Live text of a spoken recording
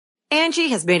Angie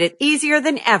has made it easier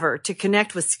than ever to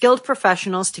connect with skilled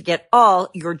professionals to get all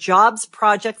your jobs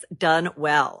projects done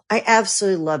well. I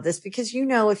absolutely love this because,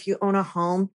 if you own a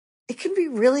home, it can be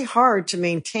really hard to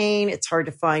maintain. It's hard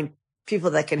to find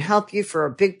people that can help you for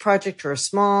a big project or a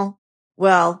small.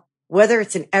 Well, whether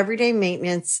it's in everyday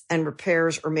maintenance and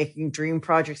repairs or making dream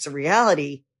projects a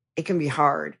reality, it can be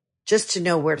hard just to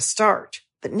know where to start.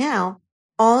 But now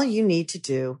all you need to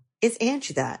do is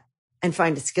Angie that and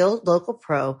find a skilled local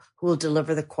pro who will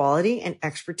deliver the quality and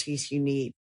expertise you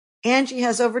need. Angie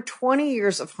has over 20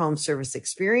 years of home service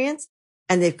experience,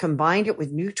 and they've combined it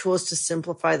with new tools to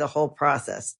simplify the whole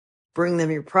process. Bring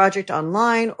them your project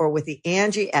online or with the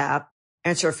Angie app,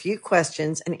 answer a few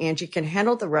questions, and Angie can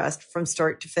handle the rest from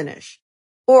start to finish.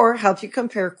 Or help you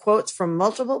compare quotes from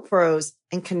multiple pros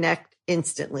and connect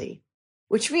instantly,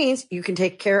 which means you can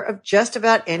take care of just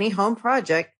about any home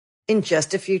project in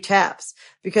just a few taps.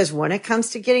 Because when it comes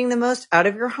to getting the most out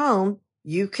of your home,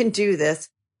 you can do this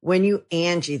when you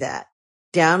Angie that.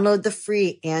 Download the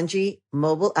free Angie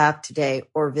mobile app today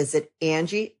or visit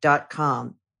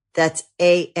Angie.com. That's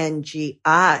ANGI.com.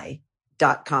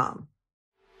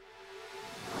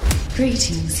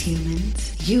 Greetings,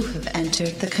 humans. You have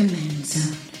entered the Command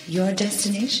Zone, your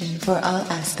destination for all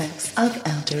aspects of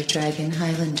Elder Dragon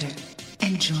Highlander.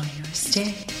 Enjoy your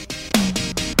stay.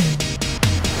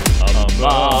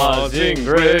 Amazing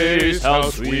grace, how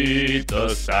sweet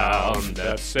the sound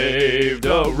that saved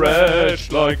a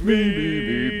wretch like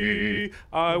me.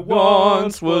 I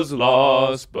once was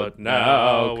lost, but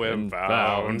now am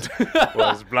found.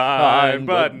 Was blind,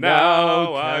 but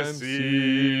now I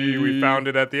see. We found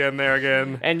it at the end there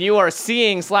again. And you are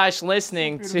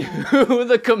seeing/listening to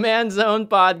the Command Zone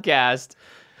podcast.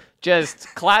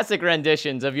 Just classic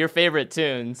renditions of your favorite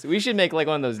tunes. We should make like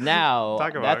one of those now.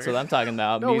 That's what I'm talking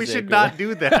about. No, music. we should not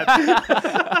do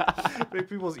that. Make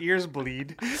people's ears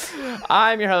bleed.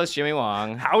 I'm your host, Jimmy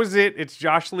Wong. How's it? It's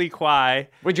Josh Lee Kwai.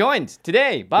 We're joined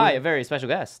today by a very special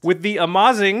guest. With the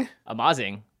Amaz.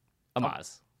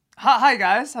 Hi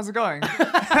guys, how's it going?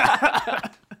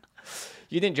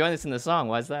 You didn't join us in the song.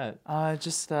 Why is that?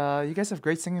 You guys have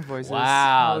great singing voices.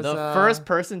 Wow, the first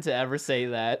person to ever say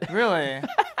that. Really?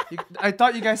 I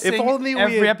thought you guys sing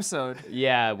every episode.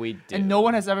 Yeah, we do. And no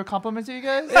one has ever complimented you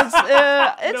guys?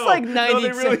 It's like 90. No,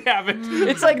 they really haven't.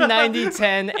 It's like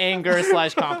 90-10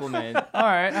 anger/compliment. All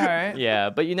right. Yeah,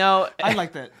 but I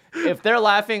like that. If they're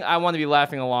laughing, I want to be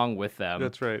laughing along with them.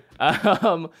 That's right.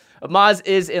 Amaz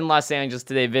is in Los Angeles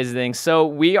today visiting, so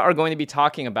we are going to be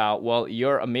talking about,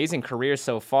 your amazing career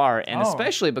so far, and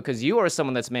especially because you are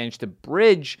someone that's managed to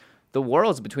bridge the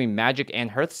worlds between Magic and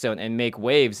Hearthstone and make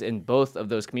waves in both of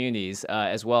those communities,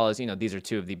 as well as, these are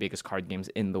two of the biggest card games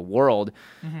in the world.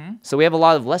 Mm-hmm. So we have a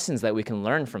lot of lessons that we can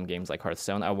learn from games like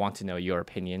Hearthstone. I want to know your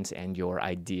opinions and your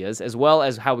ideas, as well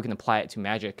as how we can apply it to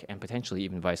Magic and potentially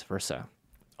even vice versa.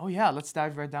 Oh yeah, let's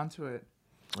dive right down to it.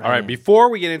 All right, before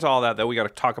we get into all that, though, we got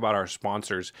to talk about our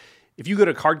sponsors. If you go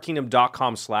to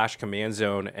cardkingdom.com/command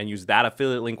zone and use that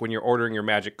affiliate link when you're ordering your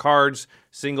Magic cards,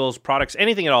 singles, products,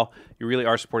 anything at all, you really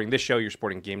are supporting this show. You're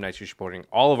supporting Game Nights. You're supporting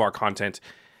all of our content.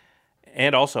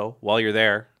 And also, while you're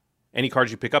there, any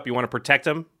cards you pick up, you want to protect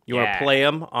them. You want to play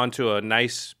them onto a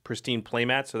nice, pristine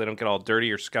playmat so they don't get all dirty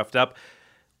or scuffed up.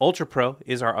 Ultra Pro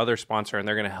is our other sponsor, and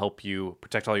they're going to help you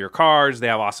protect all your cards. They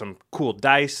have awesome, cool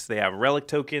dice. They have relic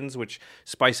tokens, which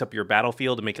spice up your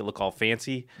battlefield to make it look all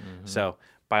fancy. Mm-hmm. So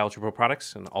buy Ultra Pro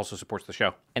products and also supports the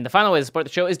show. And the final way to support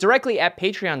the show is directly at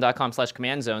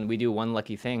patreon.com/command zone. We do one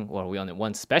lucky thing, or we only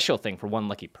one special thing for one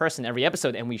lucky person every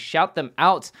episode, and we shout them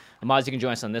out. Amaz, you can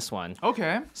join us on this one.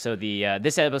 Okay. So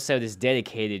this episode is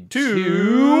dedicated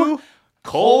to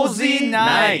Cozy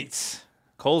Night.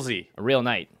 Cozy. A real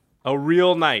night. A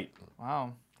real night.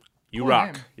 Wow. You cool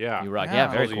rock. Name. Yeah. You rock. Yeah,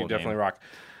 very Cozy, cool. You definitely name. rock.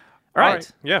 All right.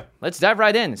 Yeah. Let's dive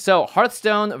right in. So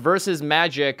Hearthstone versus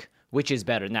Magic. Which is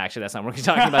better? No, actually, that's not what we're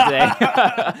talking about today.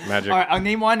 Magic. All right, I'll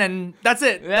name one, and that's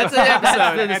it. That's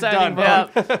the deciding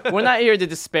vote. We're not here to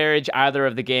disparage either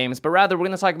of the games, but rather we're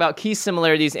going to talk about key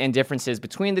similarities and differences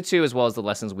between the two, as well as the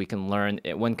lessons we can learn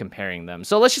when comparing them.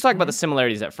 So let's just talk about the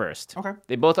similarities at first. Okay.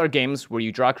 They both are games where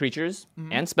you draw creatures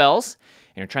and spells,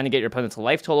 and you're trying to get your opponent's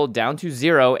life total down to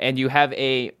 0, and you have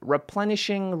a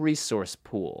replenishing resource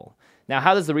pool. Now,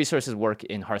 how does the resources work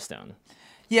in Hearthstone?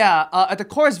 Yeah, at the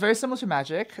core, it's very similar to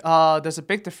Magic. There's a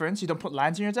big difference. You don't put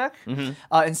lands in your deck.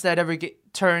 Instead, every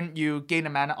turn, you gain a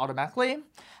mana automatically.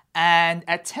 And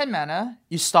at 10 mana,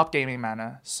 you stop gaining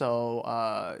mana.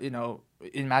 So,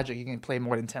 in Magic, you can play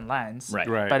more than 10 lands.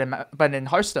 Right. But in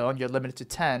Hearthstone, you're limited to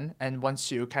 10. And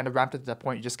once you kind of ramp it to that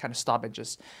point, you just kind of stop and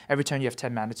just every turn you have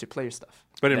 10 mana to play your stuff.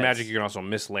 But in Magic, you can also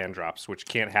miss land drops, which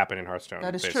can't happen in Hearthstone.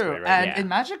 That is basically, true. right? And in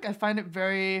Magic, I find it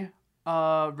very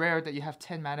rare that you have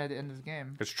 10 mana at the end of the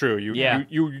game. It's true.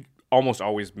 You almost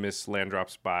always miss land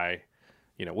drops by,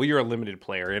 you're a limited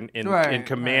player. In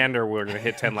Commander, we're going to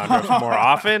hit 10 land drops more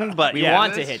often, but we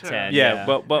want to hit 10. Yeah,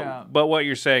 but what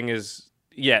you're saying is,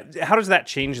 how does that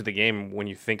change the game when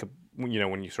you think, when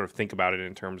you sort of think about it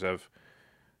in terms of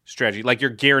strategy? Like,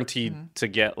 you're guaranteed to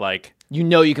get, like...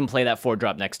 You can play that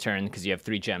 4-drop next turn because you have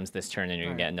 3 gems this turn and you're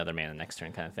going to get another mana next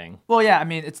turn kind of thing. Well, yeah, I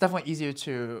mean, it's definitely easier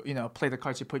to, play the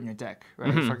cards you put in your deck,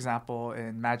 right? For example,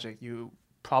 in Magic, you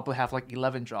probably have like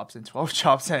 11 drops and 12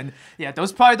 drops, and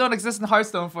those probably don't exist in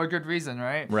Hearthstone for a good reason,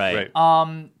 right? Right.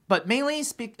 But mainly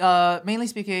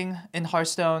speaking, in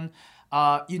Hearthstone,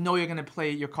 you're gonna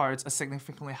play your cards a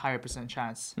significantly higher percent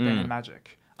chance than in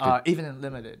Magic, even in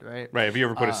limited, right? Right. If you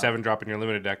ever put a 7-drop in your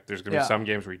limited deck, there's gonna be some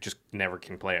games where you just never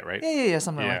can play it, right? Yeah,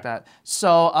 something like that.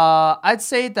 So I'd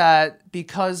say that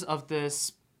because of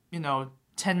this,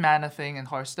 10 mana thing in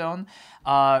Hearthstone,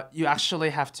 you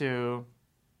actually have to.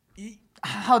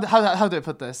 How do I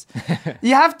put this?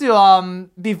 You have to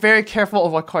be very careful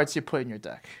of what cards you put in your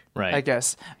deck. Right. I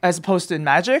guess, as opposed to in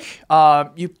Magic,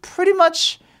 you pretty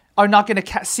much are not going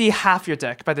to see half your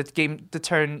deck by the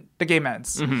game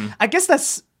ends. I guess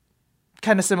that's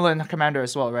kind of similar in Commander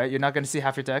as well, right? You're not going to see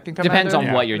half your deck in Commander. Depends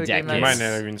on what your deck is. You might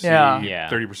not even see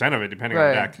 30% of it, depending on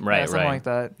the deck. Right. Something like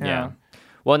that. Yeah.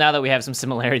 Well, now that we have some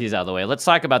similarities out of the way, let's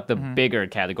talk about the bigger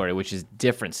category, which is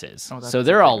differences. So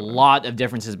there are a lot of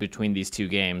differences between these two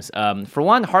games. For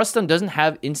one, Hearthstone doesn't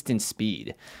have instant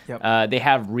speed. They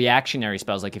have reactionary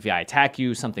spells, like if I attack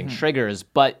you, something triggers.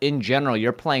 But in general,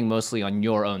 you're playing mostly on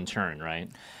your own turn, right?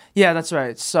 Yeah, that's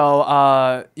right.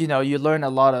 So, you learn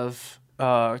a lot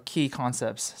of key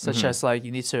concepts, such as like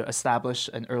you need to establish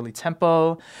an early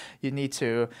tempo. You need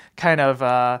to kind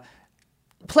of...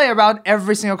 play around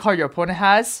every single card your opponent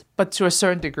has, but to a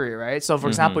certain degree, right? So, for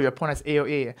example, your opponent has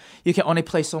AoE. You can only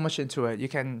play so much into it. You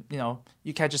can,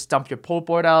 you can't just dump your pull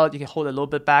board out. You can hold it a little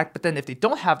bit back. But then if they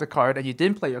don't have the card and you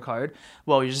didn't play your card,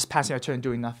 well, you're just passing your turn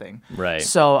doing nothing. Right.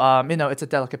 So, it's a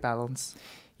delicate balance.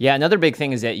 Yeah, another big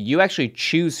thing is that you actually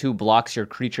choose who blocks your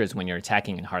creatures when you're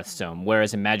attacking in Hearthstone,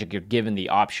 whereas in Magic, you're given the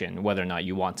option whether or not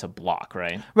you want to block,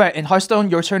 right? Right. In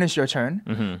Hearthstone, your turn is your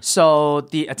turn. So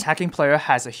the attacking player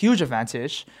has a huge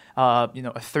advantage. A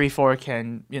 3/4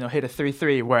 can, hit a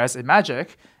 3/3, whereas in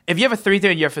Magic, if you have a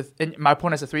 3/3 and my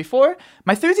opponent has a 3/4,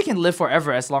 my 3/3 can live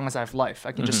forever as long as I have life.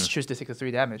 I can just choose to take the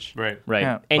 3 damage. Right.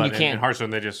 Yeah. And you can't... in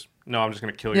Hearthstone, I'm just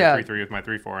going to kill your 3/3 with my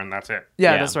 3/4, and that's it.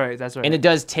 Yeah, that's right. And it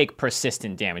does take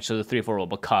persistent damage, so the 3/4 will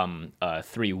become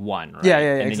 3/1, right? Yeah,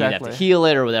 and then exactly. you'd have to heal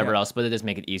it or whatever else, but it does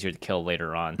make it easier to kill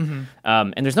later on.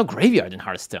 And there's no graveyard in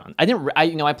Hearthstone.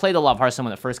 I played a lot of Hearthstone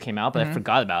when it first came out, but I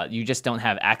forgot about it. You just don't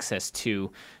have access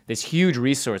to this huge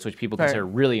resource, which people consider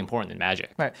really important in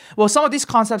Magic. Right. Well, some of these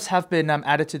concepts have been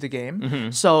added to the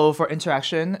game. So for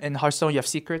interaction in Hearthstone, you have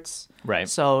secrets. Right.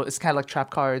 So it's kind of like trap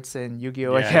cards in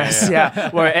Yu-Gi-Oh, I guess. Yeah.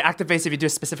 Where it activates if you do a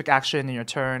specific action in your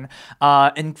turn.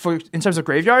 And in terms of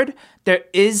graveyard, there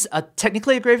is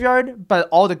technically a graveyard, but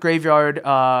all the graveyard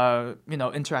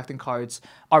interacting cards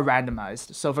are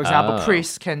randomized. So for example,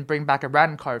 Priest can bring back a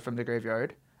random card from the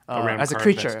graveyard. As a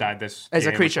creature, as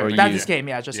a creature, this game,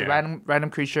 just a random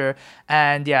creature,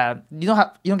 and you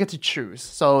don't get to choose,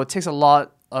 so it takes a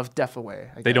lot of depth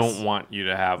away. I They guess. don't want you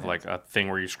to have like a thing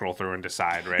where you scroll through and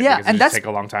decide, right? Yeah, because and it that's take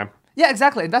a long time. Yeah,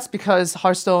 exactly, and that's because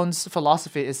Hearthstone's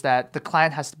philosophy is that the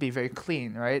client has to be very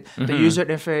clean, right? The user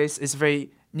interface is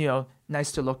very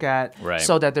nice to look at,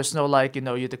 so that there's no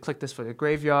you have to click this for the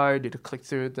graveyard, you have to click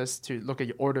through this to look at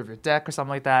your order of your deck or something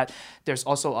like that. There's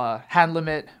also a hand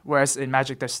limit, whereas in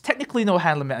Magic there's technically no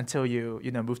hand limit until you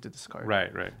move to this card.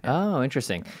 Right. Oh,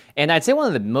 interesting. And I'd say one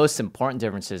of the most important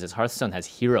differences is Hearthstone has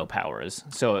hero powers,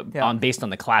 so based on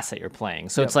the class that you're playing.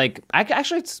 So it's like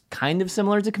actually it's kind of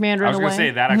similar to Commander. I was going to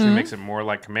say that actually makes it more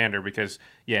like Commander because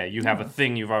you have a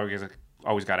thing you've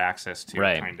always got access to,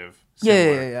 kind of.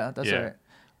 Similar. Yeah, that's right.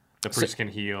 The priest can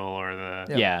heal, or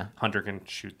the hunter can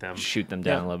shoot them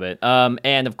down a little bit.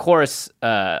 And of course,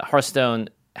 Hearthstone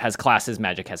has classes,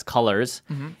 Magic has colors,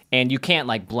 and you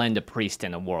can't blend a priest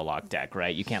and a warlock deck,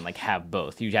 right? You can't have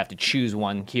both. You have to choose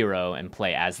one hero and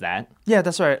play as that. Yeah,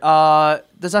 that's right.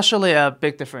 there's actually a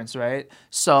big difference, right?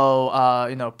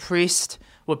 So, priest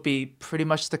would be pretty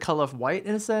much the color of white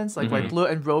in a sense, like white, blue,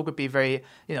 and rogue would be very,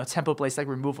 tempo based, like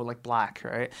removal, like black,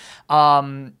 right?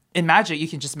 In Magic, you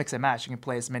can just mix and match. You can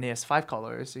play as many as 5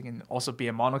 colors. You can also be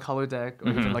a monocolor deck or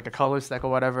even like a colors deck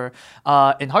or whatever.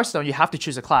 In Hearthstone, you have to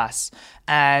choose a class,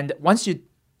 and once you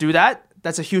do that,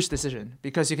 that's a huge decision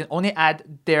because you can only add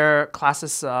their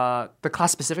classes, the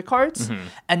class specific cards,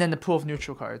 and then the pool of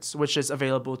neutral cards, which is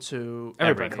available to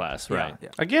everybody. Every class, Yeah, right? Yeah.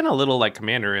 Again, a little like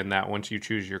Commander in that once you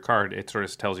choose your card, it sort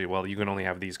of tells you, well, you can only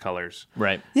have these colors.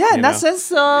 Right. Yeah, in that sense,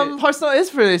 Hearthstone is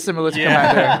pretty similar to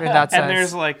Commander in that sense. And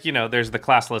there's like, there's the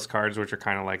classless cards, which are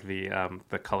kind of like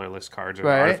the colorless cards or the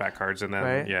Right. artifact cards, and then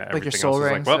Right. yeah, Like your everything Soul else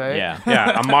is Rings, like, well, right?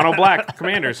 Yeah. I'm mono black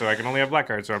Commander, so I can only have black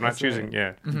cards, so I'm not choosing.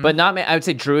 Yeah. But not. I would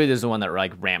say Druid is the one that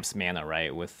like ramps mana,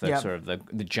 right? With the Yeah. sort of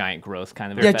the giant growth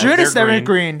kind of. Yeah, effect. Druid is They're very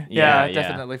green. green. Yeah, Yeah, yeah.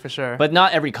 definitely, for sure. But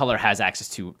not every color has access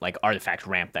to like artifact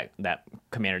ramp that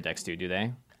Commander decks do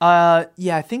they?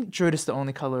 Yeah, I think Druid is the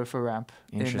only color for ramp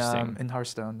Interesting. in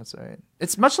Hearthstone. That's right.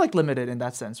 It's much like limited in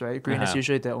that sense, right? Green is Uh-huh.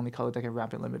 usually the only color that can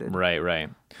ramp in limited. Right.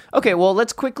 Okay, well,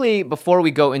 let's quickly, before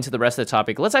we go into the rest of the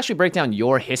topic, let's actually break down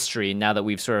your history now that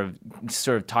we've sort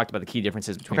of talked about the key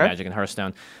differences between Okay. Magic and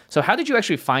Hearthstone. So how did you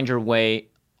actually find your way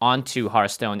onto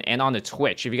Hearthstone and onto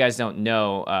Twitch? If you guys don't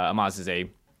know, Amaz is a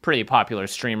pretty popular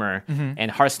streamer, and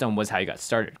Hearthstone was how you got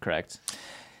started, correct?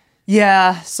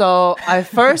 Yeah, so I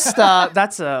first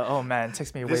it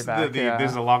takes me way back.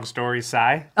 This is a long story,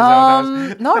 Sai. Is that what that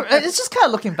was? No, it's just kind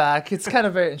of looking back. It's kind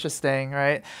of very interesting,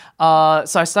 right?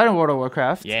 So I started World of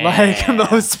Warcraft, Yeah. like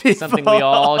most people. Something we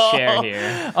all share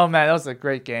here. Oh man, that was a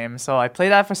great game. So I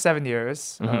played that for 7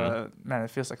 years. Man, it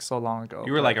feels like so long ago.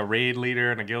 You were like a raid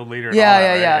leader and a guild leader. And Yeah, all that,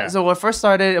 yeah, right? yeah. So when I first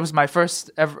started, it was my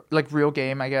first ever like real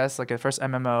game, I guess, like a first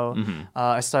MMO.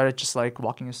 I started just like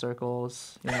walking in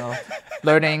circles,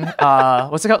 learning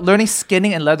what's it called? Learning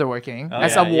skinning and leatherworking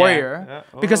as yeah, a warrior.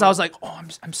 yeah. Because I was like,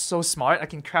 I'm so smart. I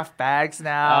can craft bags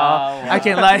now. Oh, wow. I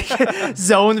can like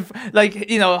zone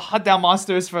hunt down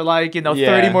monsters for like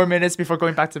 30 more minutes before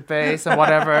going back to base and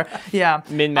whatever. Yeah.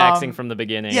 Min-maxing from the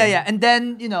beginning. Yeah. And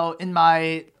then, in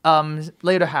my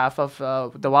later half of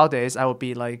the WoW days, I would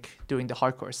be like doing the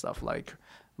hardcore stuff like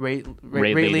raid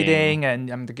leading, and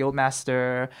I'm the guild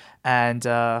master, and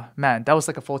man, that was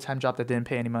like a full-time job that didn't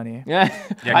pay any money. Yeah.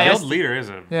 Yeah, guild leader is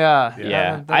a.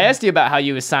 Yeah. I asked you about how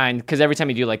you assign, because every time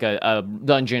you do like a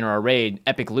dungeon or a raid,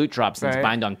 epic loot drops and it's Right.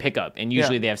 bind on pickup. And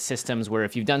usually they have systems where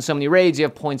if you've done so many raids, you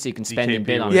have points that you can spend and DKP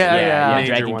bid on. was Yeah, the yeah. major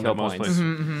dragging one kill that most points.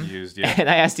 places used. Yeah. And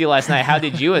I asked you last night, how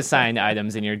did you assign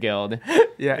items in your guild?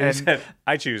 Yeah. And he said,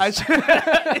 I choose.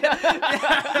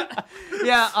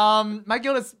 My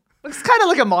guild is it's kind of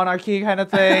like a monarchy kind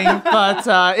of thing, but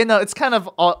it's kind of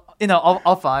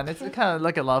all fun. It's kind of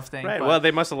like a love thing. Right. but- Well, they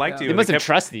must have liked you. They must have kept-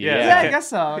 trusted you. yeah, I guess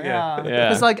so. Yeah. Yeah,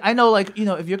 because like I know, like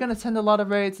if you're gonna attend a lot of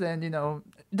raids, then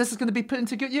this is gonna be put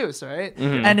into good use, right?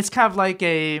 And it's kind of like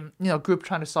a group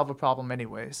trying to solve a problem,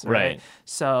 anyways. Right.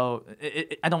 So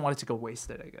I don't want it to go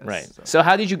wasted, I guess. Right. So. So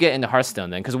how did you get into Hearthstone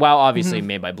then? Because WoW obviously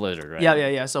made by Blizzard, right?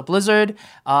 Yeah. So Blizzard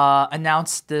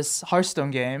announced this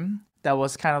Hearthstone game that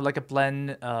was kind of like a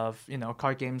blend of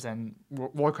card games and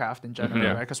Warcraft in general,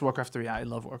 right? Because Warcraft 3, I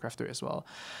love Warcraft 3 as well,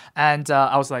 and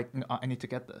I was like, I need to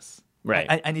get this.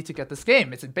 Right. I need to get this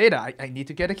game. It's in beta. I need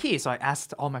to get a key. So I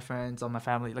asked all my friends, all my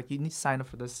family, like, you need to sign up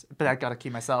for this. But I got a key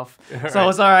myself. So it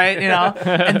was all right,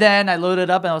 And then I loaded it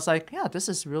up and I was like, yeah, this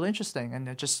is really interesting. And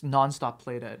I just nonstop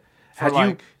played it.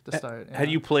 The start. Had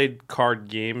you played card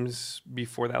games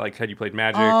before that? Like, had you played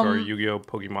Magic or Yu-Gi-Oh,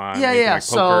 Pokemon? anything Yeah. Like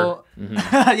poker?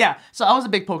 So yeah. So I was a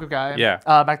big poker guy. Yeah.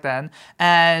 Back then,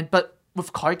 but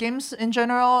with card games in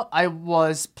general, I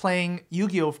was playing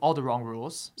Yu-Gi-Oh with all the wrong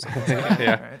rules. So,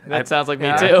 Yeah. That sounds like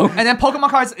yeah. me too. And then Pokemon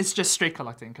cards, it's just straight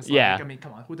collecting. Cause Yeah. I mean,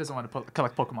 come on, who doesn't want to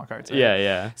collect Pokemon cards? Right?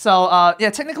 Yeah. So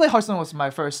technically Hearthstone was my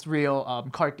first real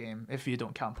card game, if you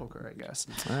don't count poker, I guess.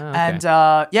 Okay. And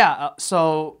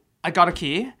so I got a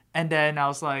key, and then I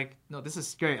was like, no, this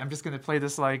is great. I'm just gonna play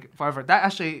this like forever. That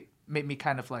actually made me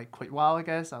kind of like quit WoW, I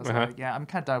guess. I was like, yeah, I'm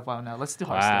kind of done with WoW now. Let's do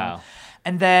Hearthstone. Wow.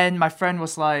 And then my friend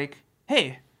was like,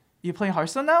 hey, you playing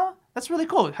Hearthstone now? That's really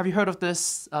cool. Have you heard of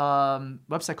this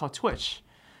website called Twitch?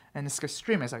 And it's a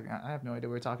streamer. It's like, I have no idea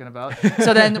what we're talking about.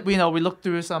 So then we looked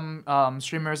through some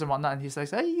streamers and whatnot, and he's like,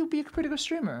 hey, you'll be a pretty good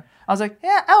streamer. I was like,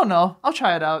 yeah, I don't know. I'll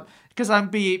try it out. because I'm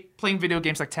be playing video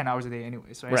games like 10 hours a day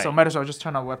anyways, right? Right. So might as well just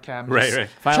turn on webcam. Right.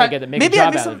 Finally make a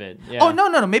job out of it. Yeah. Oh,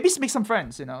 no. Maybe make some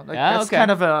friends, Like that's okay.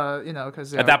 kind of a,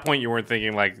 because... At that point, you weren't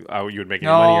thinking like, oh, you would make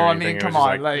any No, money or I anything. mean, It come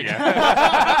was on, just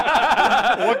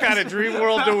yeah. What kind of dream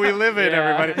world do we live in,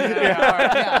 everybody?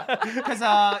 Because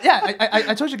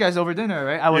I told you guys over dinner,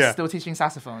 right? I was still teaching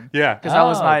saxophone. Yeah. Because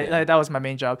that was my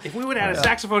main job. If we would have had a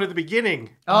saxophone at the beginning.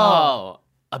 Oh,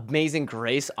 Amazing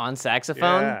Grace on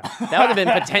saxophone. Yeah. That would have been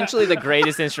potentially the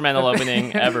greatest instrumental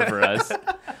opening ever for us.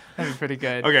 That'd be pretty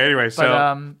good. Okay, anyway,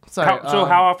 so Sorry,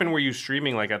 how often were you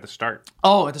streaming like at the start?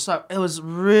 Oh, at the start, it was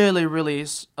really, really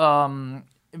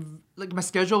like my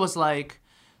schedule was like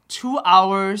 2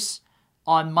 hours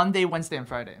on Monday, Wednesday, and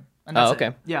Friday. And that's okay.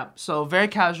 it. Yeah, so very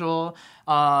casual.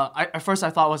 At first I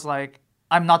thought was like,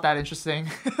 I'm not that interesting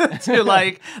to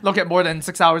like look at more than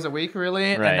 6 hours a week,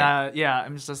 really. Right. And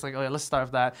I'm just like, okay, let's start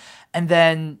with that. And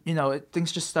then,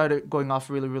 things just started going off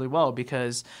really, really well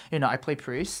because, I play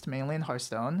Priest mainly in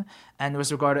Hearthstone and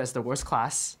was regarded as the worst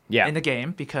class in the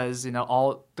game because,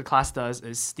 all the class does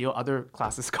is steal other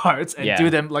classes' cards and do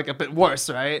them like a bit worse,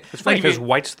 right? It's funny because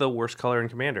white's the worst color in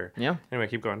Commander. Yeah. Anyway,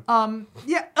 keep going.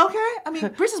 Yeah, okay. I mean,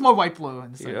 Priest is more white-blue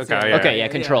in the sense. Okay,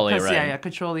 control-y, right? Yeah,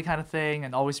 control-y kind of thing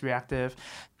and always reactive.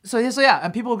 So yeah,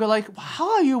 and people go like,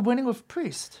 how are you winning with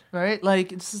Priest, right? Like,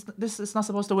 this is not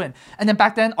supposed to win. And then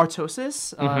back then,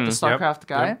 Artosis, the StarCraft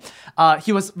guy,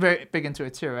 he was very big into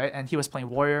it too, right? And he was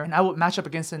playing Warrior. And I would match up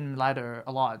against him in ladder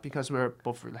a lot because we were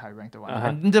both really high ranked or whatever.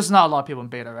 And there's not a lot of people in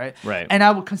beta, right? Right. And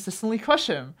I would consistently crush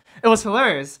him. It was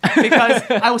hilarious because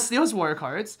I would steal his Warrior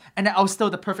cards and I was still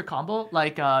the perfect combo.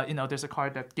 Like, there's a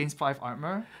card that gains 5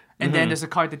 armor and then there's a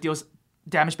card that deals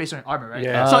damage based on your armor, right?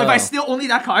 Yeah. So if I steal only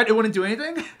that card, it wouldn't do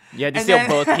anything. You had to steal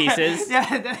both pieces.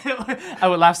 I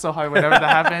would laugh so hard whenever that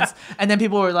happens. And then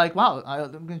people were like, wow,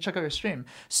 I'm going to check out your stream.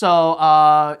 So,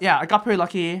 I got pretty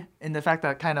lucky in the fact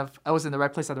that kind of I was in the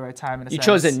right place at the right time. You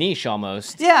chose a niche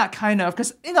almost. Yeah, kind of.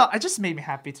 Because, it just made me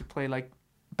happy to play like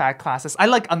bad classes. I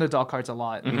like underdog cards a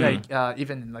lot, like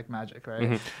even in like Magic,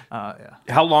 right?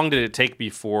 How long did it take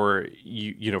before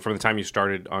you from the time you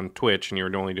started on Twitch and you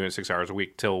were only doing 6 hours a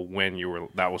week till when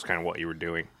that was kind of what you were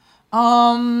doing?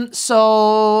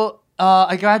 So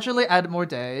I gradually added more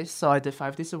days. So I did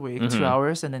 5 days a week, 2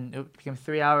 hours, and then it became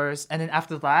 3 hours. And then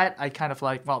after that, I kind of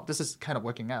like, well, this is kind of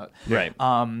working out. Right.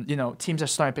 Teams are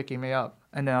starting picking me up.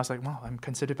 And then I was like, wow, I'm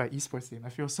considered by esports team. I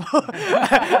feel so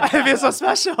I feel so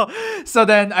special. So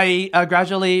then I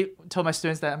gradually told my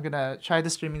students that I'm going to try the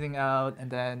streaming thing out and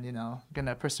then, going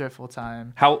to pursue it full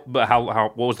time. What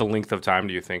was the length of time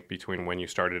do you think between when you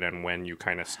started and when you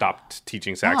kind of stopped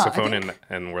teaching saxophone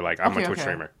and were like, I'm a Twitch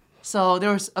streamer? So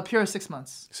there was a period of 6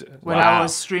 months when I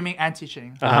was streaming and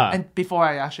teaching, and before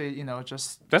I actually,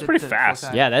 just that's pretty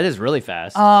fast. Yeah, that is really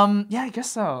fast. Yeah, I guess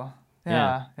so.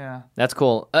 Yeah. That's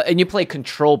cool. And you play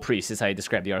Control Priest is how you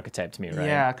describe the archetype to me, right?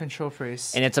 Yeah, Control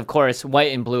Priest. And it's, of course,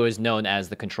 white and blue is known as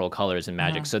the control colors in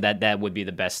Magic, so that would be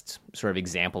the best sort of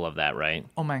example of that, right?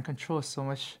 Oh man, Control is so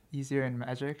much easier in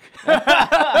Magic. You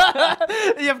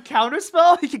have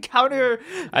counterspell. You can counter.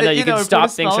 I know, you can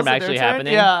stop things from actually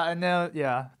happening. Yeah, I know,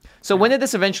 yeah. So when did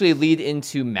this eventually lead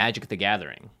into Magic the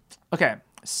Gathering? Okay,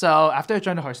 so after I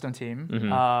joined the Hearthstone team,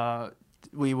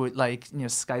 we would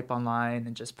Skype online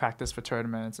and just practice for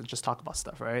tournaments and just talk about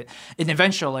stuff, right? And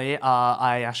eventually,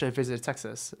 I actually visited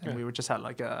Texas and we would just have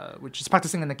we're just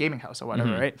practicing in the gaming house or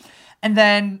whatever, right? And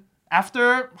then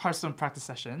after Hearthstone practice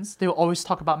sessions, they would always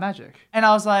talk about Magic. And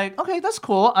I was like, okay, that's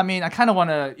cool. I mean, I kind of want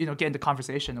to, get into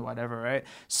conversation or whatever, right?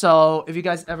 So if you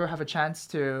guys ever have a chance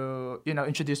to,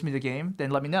 introduce me to the game,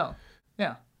 then let me know.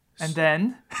 Yeah. And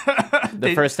then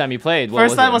the first time you played,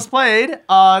 was played,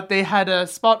 they had a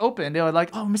spot open. They were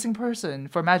like, "Oh, missing person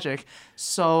for Magic.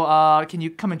 So can you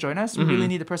come and join us? We really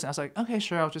need a person." I was like, "Okay,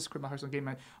 sure. I'll just quit my Hearthstone game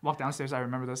and walk downstairs." I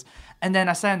remember this. And then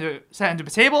I sat into the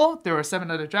table. There were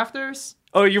 7 other drafters.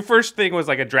 Oh, your first thing was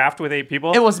like a draft with 8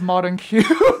 people? It was Modern Cube.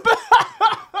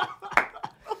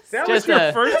 That was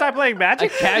your first time playing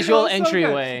Magic? A casual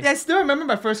entryway. Yeah, I still remember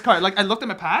my first card. Like I looked at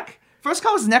my pack. First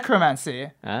card was Necromancy,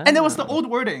 and it was the old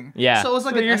wording. Yeah. So it was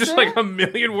like you're just like a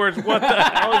million words. What the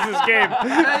hell is this game?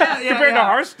 Compared to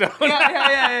Hearthstone.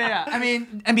 Yeah. I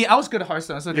mean, I was good at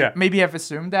Hearthstone, so maybe I've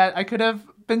assumed that I could have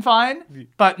been fine.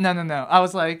 But no. I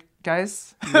was like,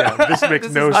 guys. Yeah, this makes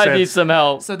no sense. I need some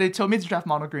help. So they told me to draft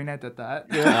mono green. I did that.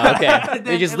 Okay.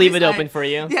 They just leave it open for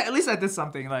you. Yeah, at least I did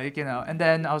something, And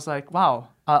then I was like, wow.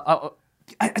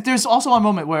 There's also one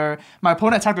moment where my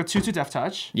opponent attacked with 2/2 Death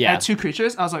Touch. Yeah. I had 2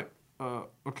 creatures. I was like,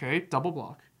 okay, double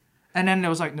block. And then it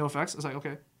was like, no effects. I was like,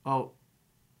 okay, oh,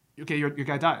 okay, your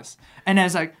guy dies. And then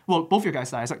it's like, well, both your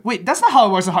guys die. It's like, wait, that's not how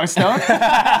it works in Hearthstone. So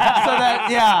that,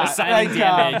 yeah. Assigning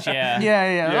damage,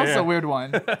 Yeah, that was a weird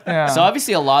one. Yeah. So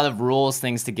obviously a lot of rules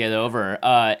things to get over,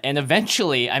 and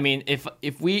eventually, I mean, if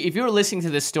you were listening to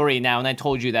this story now and I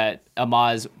told you that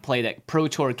Amaz played at Pro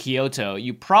Tour Kyoto,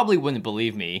 you probably wouldn't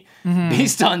believe me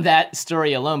based on that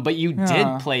story alone. But you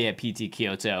did play at PT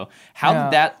Kyoto. How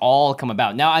did that all come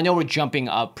about? Now I know we're jumping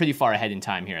up pretty far ahead in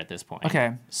time here at this point.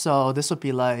 Okay, so this would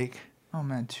be like, oh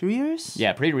man, 2 years?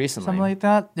 Yeah, pretty recently. Something like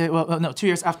that. Yeah, well, no, 2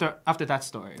 years after that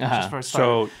story. Which is first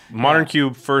started. So Modern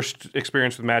Cube, first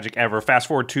experience with Magic ever. Fast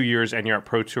forward 2 years and you're at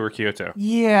Pro Tour Kyoto.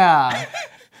 Yeah.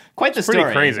 Quite the Pretty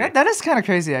story. crazy. That is kind of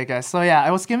crazy, I guess. So yeah,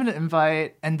 I was given an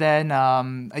invite, and then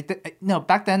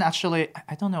back then actually,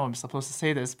 I don't know if I'm supposed to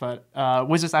say this, but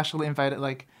Wizards actually invited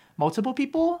like multiple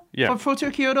people for Pro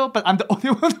Tour Kyoto, but I'm the only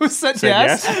one who said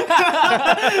yes.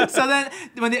 So then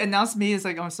when they announced me, it's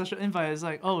like on a special invite, it's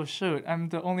like, oh shoot, I'm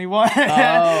the only one.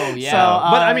 Oh yeah. So,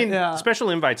 But I mean,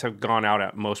 special invites have gone out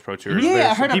at most Pro Tours.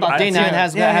 Yeah, I heard people, about Day9 that.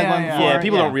 has Yeah, had yeah, one yeah. before. Yeah,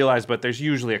 people don't realize, but there's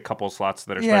usually a couple slots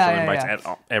that are special invites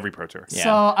at every Pro Tour. Yeah.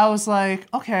 So I was like,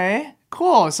 okay,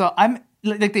 cool. So I'm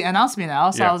like, they announced me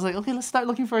now. So I was like, okay, let's start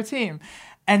looking for a team.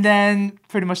 And then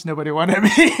pretty much nobody wanted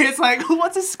me. It's like, who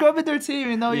wants to scrub with their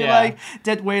team? You know, you're like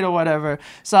dead weight or whatever.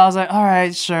 So I was like, all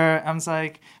right, sure. I was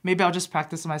like, maybe I'll just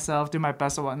practice myself, do my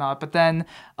best or whatnot. But then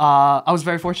I was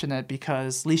very fortunate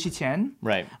because Li Shiqian,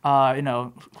 Right. You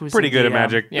know, who's Pretty good at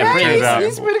Magic. Yeah,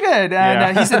 he's pretty good.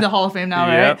 And he's in the Hall of Fame now,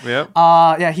 right? Yep.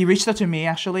 Yeah, he reached out to me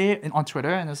actually on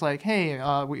Twitter and was like, "Hey,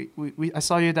 I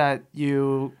saw you that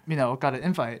you got an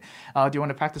invite. Do you want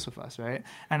to practice with us, right?"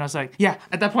 And I was like, "Yeah."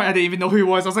 At that point, I didn't even know who he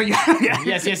was. I was like, "Yeah."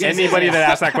 Yes. Anybody that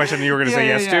asked that question, you were going to say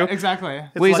yes to? Exactly.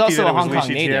 Well, he's lucky also that a it was Hong Li Kong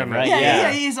Shiqian, native, right?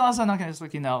 Yeah, he's also not gonna just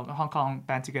like Hong Kong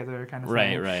band together kind of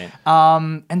thing. Right.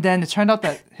 And then it turned out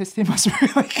that his team was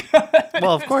really good.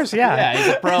 Well, of course, Yeah,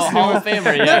 he's a pro Hall of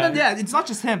Famer. Yeah. No, it's not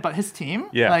just him, but his team.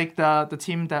 Yeah. Like the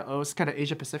team that was kind of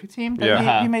Asia Pacific team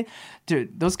that he made.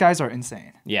 Dude, those guys are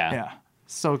insane. Yeah.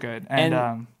 So good.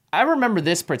 And I remember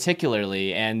this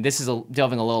particularly, and this is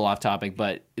delving a little off topic,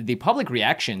 but the public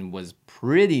reaction was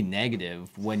pretty negative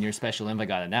when your special invite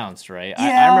got announced, right?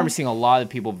 I remember seeing a lot of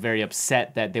people very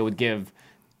upset that they would give.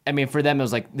 I mean, for them, it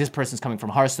was like, this person's coming from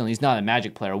Hearthstone. He's not a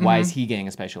Magic player. Why is he getting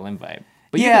a special invite?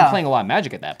 But you've been playing a lot of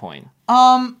Magic at that point.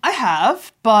 I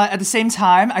have, but at the same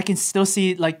time, I can still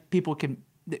see like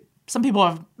some people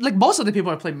have, like most of the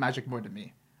people have played Magic more than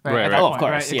me. Right. Oh, of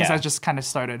course, Because yeah. I just kind of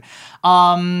started.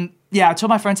 I told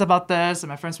my friends about this, and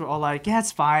my friends were all like, "Yeah,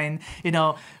 it's fine."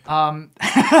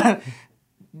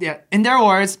 Yeah, in their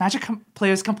words, Magic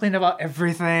players complain about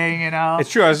everything, It's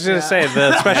true. I was just going to say,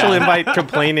 the special invite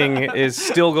complaining is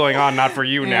still going on, not for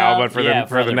you now, but for the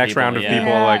next people, round of yeah.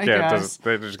 people.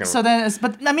 They're just going to... So then,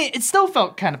 but I mean, it still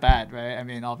felt kind of bad, right? I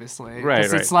mean, obviously. Right.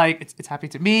 It's like, it's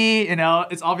happening to me,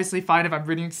 It's obviously fine if I'm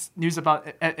reading news about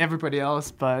everybody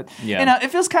else, but,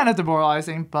 it feels kind of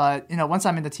demoralizing. But, once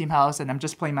I'm in the team house and I'm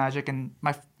just playing Magic, and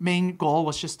my main goal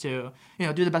was just to,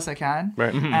 do the best I can.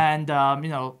 Right. And,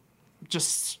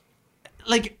 just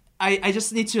like I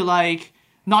just need to like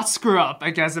not screw up,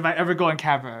 I guess, if I ever go in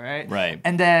camera, right? Right.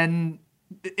 And then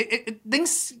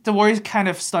the worries kind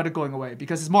of started going away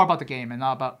because it's more about the game and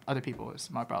not about other people.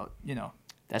 It's more about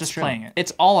That's just true. playing it.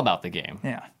 It's all about the game.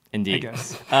 Yeah. Indeed. I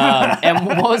guess. And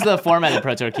what was the format of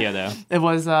Pro Tour Kyoto? It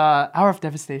was Hour of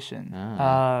Devastation.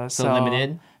 So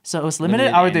limited? So it was limited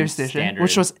Limited Hour of and Devastation, standard.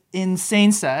 which was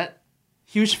insane set.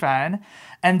 Huge fan.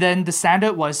 And then the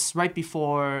standard was right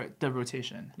before the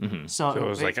rotation. Mm-hmm. So it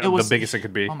was like the biggest it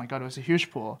could be. Oh my god, it was a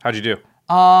huge pool. How'd you do?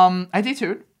 I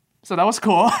D2'd. So that was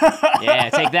cool.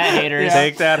 Yeah, take that, haters. Yeah.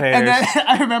 Take that, haters. And then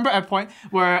I remember at a point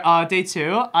where day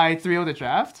 2, I 3-0'd the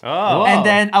draft. Oh. And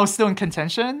then I was still in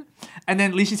contention. And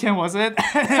then Li Shiqian wasn't.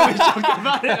 And we joked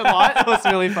about it a lot. It was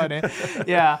really funny.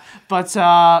 Yeah. But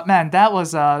man, that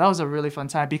was a really fun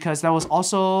time because that was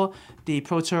also the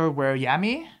Pro Tour where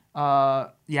Yami,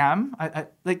 Yam,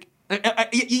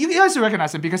 you guys will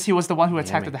recognize him because he was the one who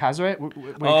attacked at the Hazard. Yeah.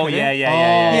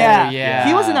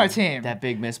 He was in our team. That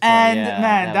big misplay. And yeah,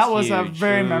 man, that was huge.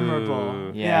 very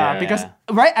memorable. Yeah. Because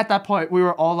right at that point, we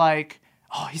were all like,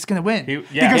 "Oh, he's gonna win because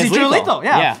he He's drew lethal. lethal."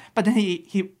 Yeah. Yeah. But then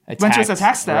he went to his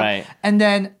attack step, right. and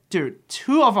then dude,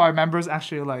 2 of our members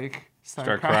actually like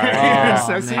started Start crying. crying.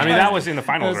 So I sad. mean, that was in the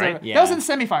finals, right? That was in the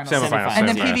semifinals. Semifinals, And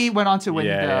then semifinals. PV went on to win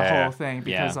Yeah, the yeah, whole yeah. thing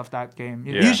because Yeah. of that game.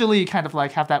 Yeah. Usually, you kind of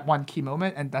like have that one key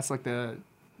moment, and that's like the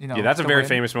Yeah, that's a to very win.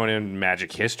 famous moment in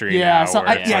Magic history. Yeah, now, so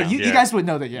where it's like, you guys would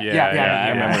know that. I Yeah.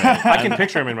 remember that. I can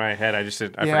picture him in my head. I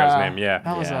forgot his name. Yeah,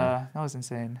 That was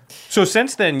insane. So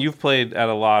since then, you've played at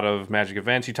a lot of Magic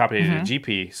events. You top 8 at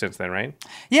GP since then, right?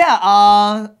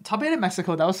 Yeah, top 8 in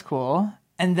Mexico, that was cool.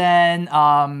 And then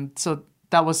so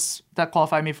that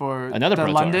qualified me for Another the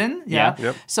Pro Tour. London. Yeah.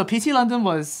 Yep. So PT London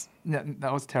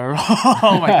that was terrible.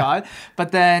 Oh my god.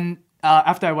 But then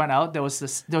after I went out, there was a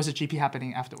GP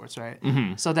happening afterwards, right?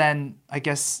 So then I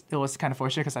guess it was kind of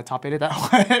fortunate because I top 8'd that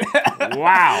one.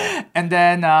 Wow. And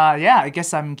then I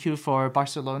guess I'm queued for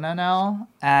Barcelona now,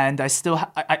 and I still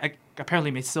I apparently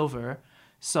made silver,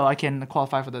 so I can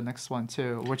qualify for the next one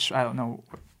too, which I don't know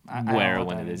I don't know what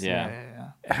when that it is.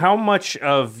 How much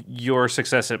of your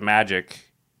success at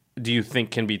Magic do you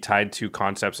think can be tied to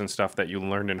concepts and stuff that you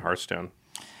learned in Hearthstone?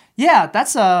 Yeah,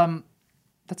 that's a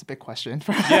big question.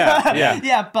 Yeah.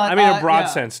 Yeah, but I mean, in a broad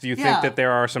sense, do you think Yeah. that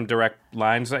there are some direct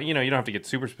lines that, you don't have to get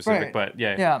super specific, Right. but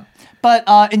yeah. Yeah, but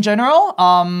in general,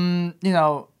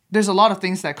 there's a lot of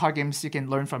things that card games you can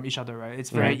learn from each other, right? It's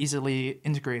very easily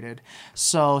integrated.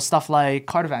 So stuff like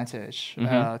card advantage,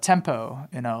 tempo,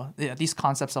 these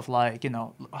concepts of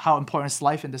how important is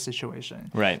life in this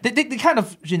situation. Right. They kind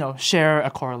of, share a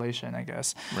correlation, I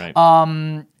guess. Right.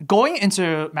 Going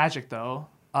into Magic though,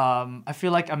 I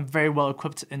feel like I'm very well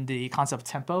equipped in the concept of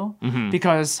tempo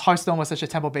because Hearthstone was such a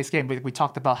tempo-based game. We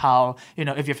talked about how,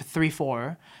 if you have a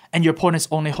 3/4 and your opponent's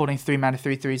only holding 3 mana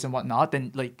 3/3s and whatnot,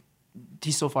 then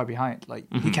he's so far behind.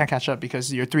 You can't catch up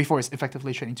because your 3/4 is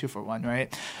effectively trading 2 for 1,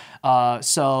 right?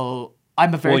 So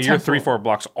I'm a very Well, your tempo- 3/4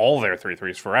 blocks all their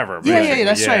 3/3s forever. Yeah, basically.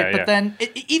 that's right. Yeah. But then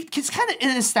it's kind of in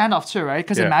a standoff too, right?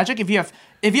 Because in Magic, if you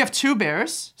have 2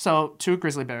 bears, so 2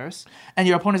 grizzly bears, and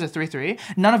your opponent's a 3/3,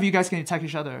 none of you guys can attack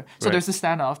each other. So Right. there's this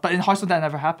standoff. But in Hearthstone, that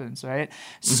never happens, right?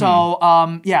 So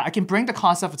I can bring the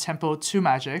concept of tempo to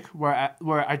Magic,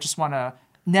 where I just want to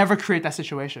never create that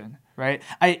situation, right?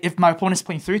 If my opponent's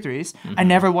playing 3/3s, I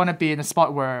never want to be in a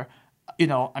spot where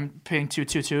I'm playing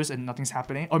 2/2s and nothing's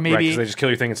happening, or Right, maybe because they just kill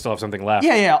your thing and still have something left.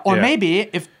 or maybe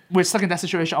if we're stuck in that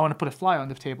situation, I want to put a fly on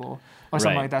the table or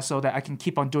something Right. like that, so that I can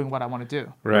keep on doing what I want to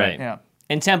do. Right. Yeah.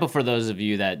 And tempo, for those of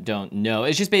you that don't know,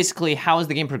 it's just basically how is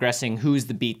the game progressing? Who's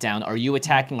the beatdown? Are you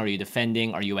attacking? Are you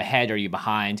defending? Are you ahead? Are you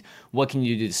behind? What can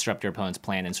you do to disrupt your opponent's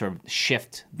plan and sort of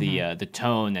shift the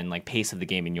tone and pace of the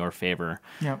game in your favor?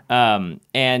 Yep.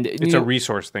 And It's a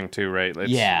resource thing too, right?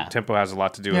 Tempo has a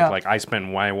lot to do with I spent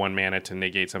one mana to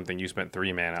negate something you spent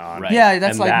 3 mana on. Right. Yeah,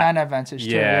 that's And mana advantage too.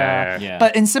 Yeah.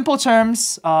 But in simple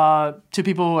terms, to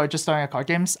people who are just starting at card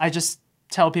games, I just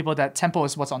tell people that tempo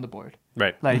is what's on the board.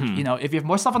 Right. If you have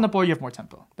more stuff on the board, you have more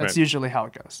tempo. That's Right. usually how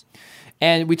it goes.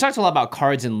 And we talked a lot about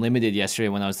cards in limited yesterday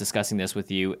when I was discussing this with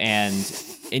you, and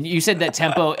you said that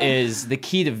tempo is the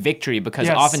key to victory because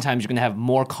Yes. oftentimes you're going to have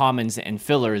more commons and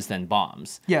fillers than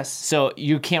bombs. Yes. So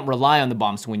you can't rely on the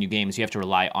bombs to win you games. You have to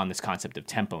rely on this concept of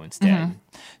tempo instead.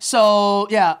 So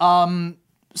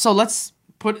so let's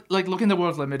look in the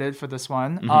world of limited for this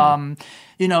one.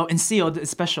 In sealed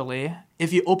especially,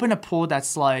 if you open a pool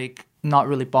that's not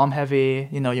really bomb heavy,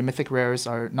 your mythic rares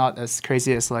are not as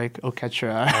crazy as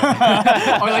Oketra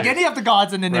or any of the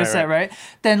gods in the new set, right?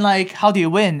 Then how do you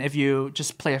win if you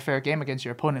just play a fair game against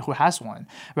your opponent who has one,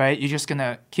 right? You're just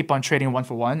gonna keep on trading 1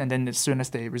 for 1, and then as soon as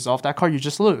they resolve that card, you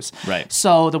just lose. Right.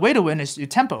 So the way to win is you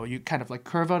tempo. You kind of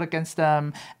curve out against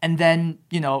them, and then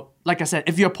like I said,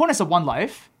 if your opponent's at 1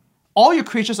 life, all your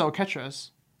creatures are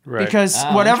Oketras. Right. Because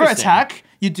Oh, whatever interesting. attack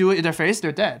you do in their face,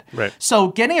 they're dead. Right. So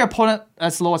getting your opponent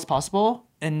as low as possible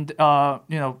and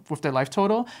with their life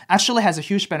total actually has a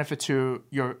huge benefit to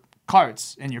your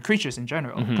cards and your creatures in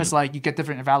general. Because you get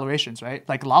different evaluations, right?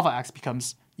 Lava Axe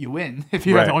becomes you win if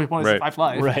you have the only opponent with 5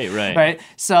 life. Right.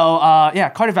 So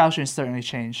card evaluations certainly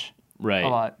change Right. a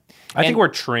lot. I think we're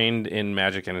trained in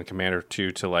Magic and in Commander too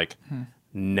to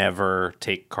never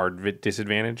take card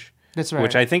disadvantage. That's right.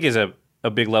 Which I think is a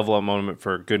big level up moment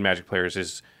for good Magic players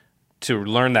is to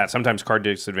learn that sometimes card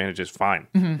disadvantage is fine.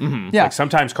 Yeah.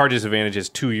 Sometimes card disadvantage is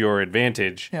to your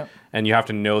advantage, and you have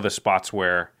to know the spots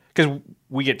where, because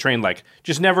we get trained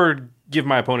just never give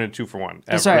my opponent a 2 for 1. Ever.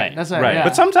 That's right. That's right. Yeah.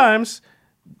 But sometimes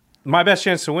my best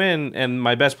chance to win and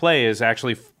my best play is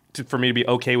actually for me to be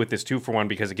okay with this 2 for 1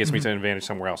 because it gets me to an advantage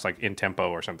somewhere else, like in tempo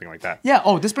or something like that. Yeah.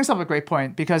 Oh, this brings up a great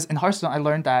point because in Hearthstone, I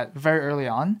learned that very early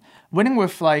on. Winning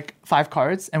with 5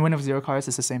 cards and winning with 0 cards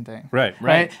is the same thing. Right.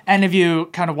 And if you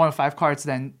kind of won with 5 cards,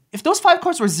 then if those 5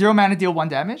 cards were 0 mana deal 1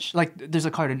 damage, there's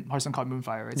a card in Hearthstone called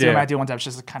Moonfire, right? 0 mana deal 1 damage,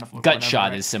 just kind of Gut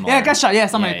shot is similar. Yeah, gut shot. Yeah,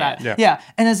 something Yeah, like that. Yeah.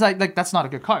 And it's that's not a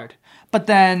good card. But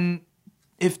then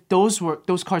if those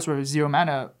cards were 0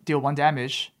 mana deal 1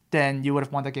 damage, then you would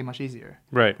have won that game much easier.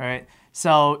 Right. Right.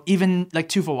 So even like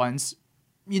 2-for-1s,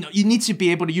 you need to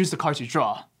be able to use the cards you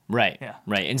draw. Right. Yeah.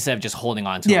 Right. Instead of just holding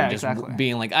on to them, just exactly.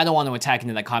 being like, I don't want to attack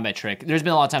into that combat trick. There's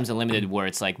been a lot of times in Limited where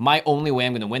it's like, my only way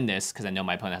I'm going to win this, because I know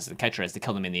my opponent has the catcher, is to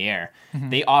kill them in the air.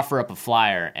 They offer up a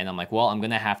flyer, and I'm like, well, I'm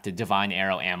going to have to Divine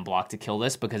Arrow and block to kill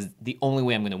this, because the only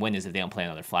way I'm going to win is if they don't play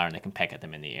another flyer and they can peck at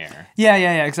them in the air.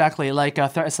 Yeah, exactly. Like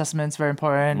threat assessment is very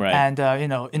important. Right. And,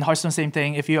 in Hearthstone, same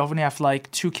thing. If you only have like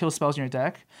 2 kill spells in your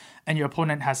deck, and your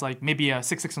opponent has like maybe a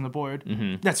 6/6 on the board,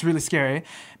 that's really scary.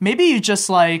 Maybe you just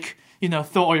like,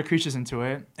 throw all your creatures into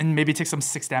it and maybe take some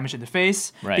 6 damage in the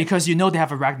face, Right. because they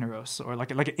have a Ragnaros or like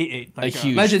an 8/8, like A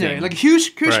huge legendary, thing. like a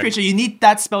huge Right. creature. You need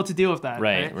that spell to deal with that.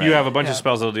 Right. You have a bunch of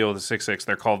spells that'll deal with the 6/6.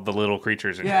 They're called the little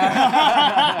creatures.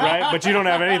 Yeah. Right? But you don't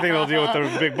have anything that'll deal with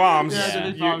the big bombs. Yeah,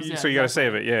 the big bombs, So you got to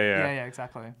save it. Yeah,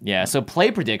 exactly. Yeah, so play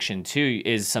prediction too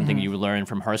is something you learn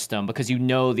from Hearthstone because you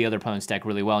know the other opponent's deck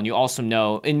really well, and you also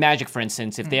know in Magic, for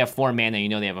instance, if they have 4 mana,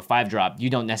 they have a 5-drop. You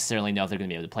don't necessarily know if they're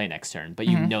going to be able to play next turn, but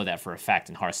you know that for a fact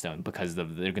in Hearthstone because they're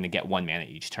going to get 1 mana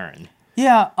each turn.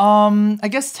 Yeah, I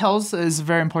guess tells is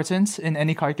very important in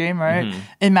any card game, right?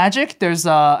 In Magic,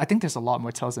 I think there's a lot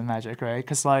more tells in Magic, right?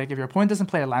 Because like if your opponent doesn't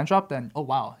play a land drop, then oh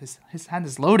wow, his hand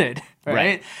is loaded, right?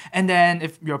 Right. And then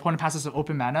if your opponent passes an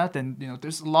open mana, then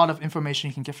there's a lot of information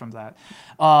you can get from that.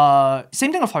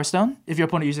 Same thing with Hearthstone. If your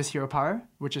opponent uses Hero Power,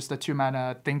 which is the 2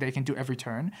 mana thing that you can do every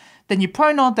turn, then you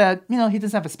probably know that he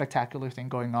doesn't have a spectacular thing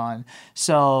going on.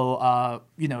 So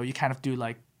you kind of do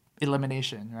like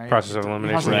elimination, right? Process of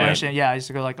elimination. Process of elimination. Yeah, you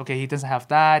just go like, okay, he doesn't have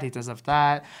that, he doesn't have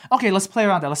that. Okay, let's play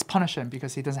around that. Let's punish him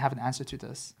because he doesn't have an answer to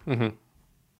this.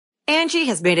 Angie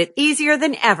has made it easier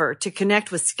than ever to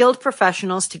connect with skilled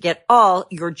professionals to get all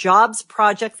your jobs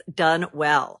projects done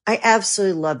well. I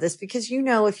absolutely love this because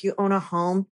if you own a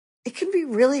home, it can be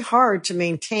really hard to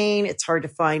maintain. It's hard to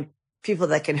find people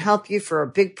that can help you for a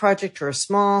big project or a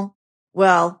small.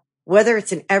 Well, whether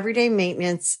it's in everyday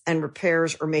maintenance and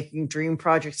repairs or making dream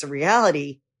projects a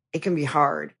reality, it can be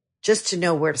hard just to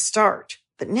know where to start.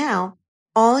 But now,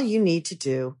 all you need to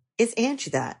do is Angie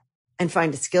that and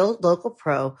find a skilled local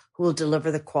pro who will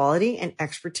deliver the quality and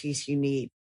expertise you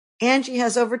need. Angie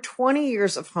has over 20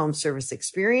 years of home service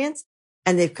experience,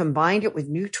 and they've combined it with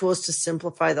new tools to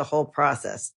simplify the whole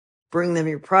process. Bring them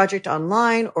your project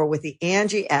online or with the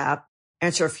Angie app.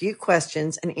 Answer a few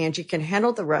questions, and Angie can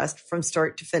handle the rest from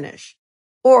start to finish.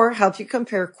 Or help you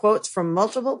compare quotes from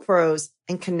multiple pros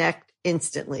and connect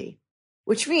instantly.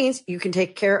 Which means you can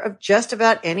take care of just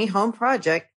about any home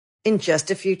project in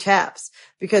just a few taps.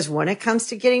 Because when it comes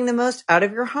to getting the most out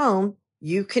of your home,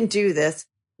 you can do this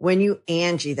when you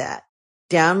Angie that.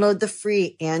 Download the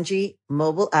free Angie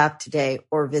mobile app today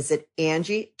or visit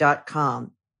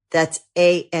Angie.com. That's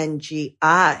ANGI.com.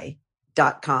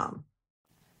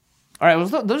 All right,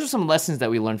 well, those are some lessons that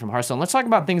we learned from Hearthstone. Let's talk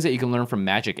about things that you can learn from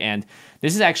Magic. And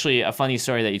this is actually a funny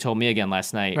story that you told me again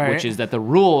last night, which is that the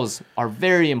rules are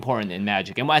very important in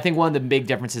Magic. And I think one of the big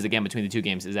differences, again, between the two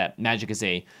games is that Magic is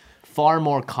a far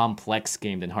more complex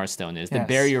game than Hearthstone is. The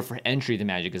barrier for entry to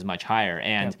Magic is much higher.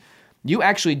 And you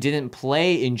actually didn't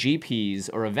play in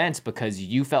GPs or events because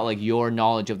you felt like your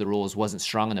knowledge of the rules wasn't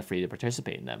strong enough for you to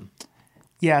participate in them.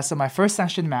 Yeah, so my first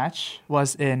sanctioned match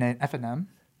was in an FNM.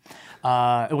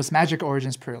 It was Magic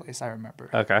Origins pre-release, I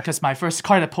remember. Okay. Because my first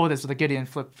card I pulled is with the Gideon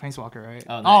Flip Planeswalker, right?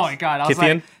 Oh, nice. Oh my god, I was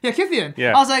Kythian? like, yeah, Kythian.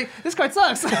 Yeah. I was like, this card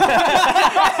sucks. And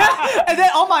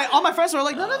then all my friends were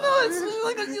like, no, it's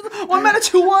like 1 mana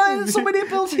 2/1, so many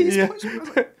abilities.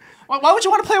 Why would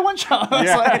you want to play one shot?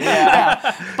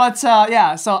 But so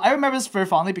I remember this very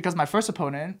fondly because my first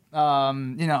opponent,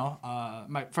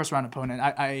 my first round opponent,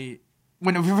 I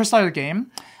when we first started the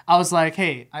game, I was like,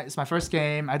 hey, it's my first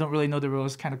game. I don't really know the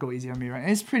rules. Kind of go easy on me, right?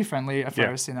 And it's pretty friendly at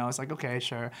first, It's like, okay,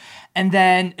 sure. And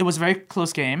then it was a very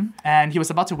close game, and he was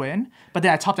about to win, but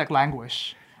then I top deck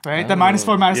Languish, right? The -4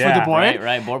 for the board.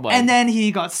 Right, board wipe. And then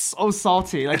he got so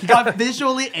salty. Like, he got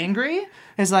visually angry.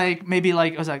 It's like, maybe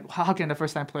like, I was like, how can the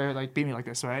first time player like beat me like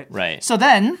this, right? Right. So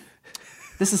then,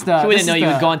 this is the... We didn't know you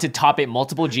would go on to top 8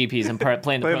 multiple GPs and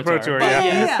play in the Pro Tour.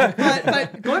 But,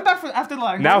 but going back after the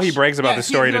language... Now he brags about the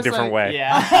story in a different way.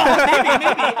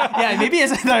 Yeah. maybe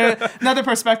it's another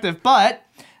perspective. But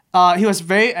he was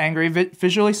very angry,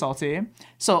 visually salty.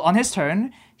 So on his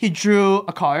turn, he drew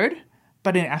a card,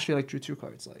 but then actually drew 2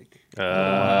 cards. So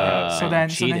then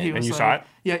he was and you like, saw it?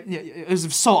 Yeah, it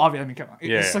was so obvious. I mean, come on,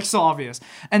 it's like so obvious.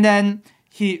 And then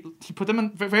he put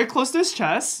them very close to his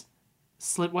chest.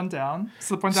 Slip one down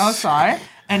the side,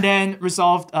 and then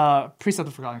resolved Priest of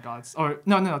the Forgotten Gods. Or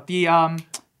no, the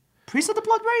Priest of the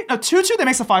Blood, right? No, 2/2 that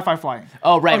makes a 5/5 flying.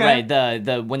 Oh, right, Okay. right.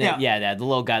 The when the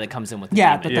little guy that comes in with the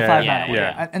Yeah, demon. the 5 mana. yeah.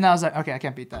 Whatever. And I was like, okay, I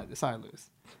can't beat that. So I lose.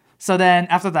 So then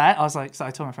after that, I was like, so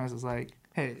I told my friends, I was like,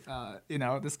 hey,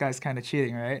 this guy's kind of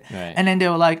cheating, right? Right. And then they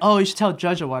were like, oh, you should tell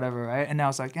judge or whatever, right? And I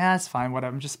was like, yeah, it's fine,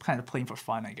 whatever. I'm just kind of playing for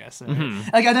fun, I guess. Right?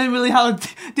 Like I didn't really know how to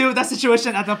deal with that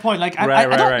situation at that point. Like I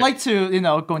don't like to,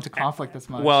 go into conflict as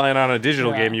much. Well, and on a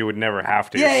digital game, you would never have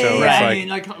to. Yeah, so yeah. it's I mean,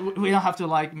 like we don't have to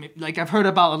like I've heard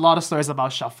about a lot of stories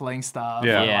about shuffling stuff.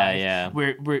 Yeah. Yeah.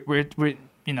 We're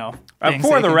things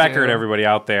for that the you can record, do. everybody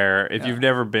out there, if you've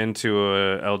never been to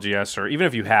a LGS, or even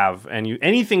if you have, and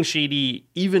anything shady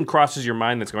even crosses your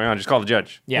mind that's going on, just call the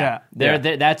judge. Yeah.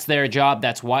 That's their job.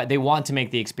 That's why they want to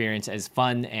make the experience as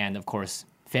fun and, of course,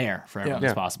 fair for everyone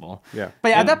as possible. Yeah. But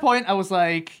yeah, at that point, I was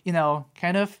like,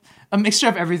 kind of a mixture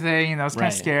of everything. I was kind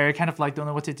of scared, kind of like don't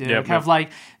know what to do. Yep, kind of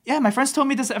like, my friends told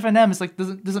me this FNM. It's like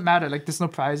doesn't matter. Like there's no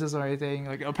prizes or anything.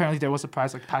 Like apparently there was a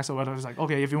prize like PAX or whatever. I was like,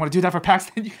 okay, if you want to do that for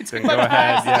PAX, then you can take my Go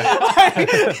ahead.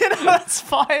 prize. Yeah. That's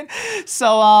fine. So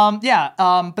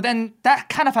but then that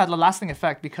kind of had a lasting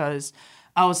effect because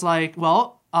I was like,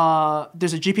 well,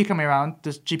 there's a GP coming around,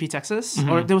 there's GP Texas,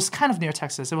 or there was kind of near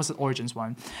Texas. It was an Origins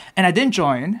one, and I didn't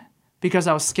join because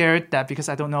I was scared that because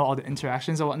I don't know all the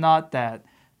interactions and whatnot that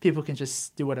people can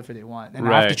just do whatever they want, and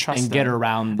I have to trust and them. get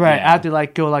around. Right, yeah. I have to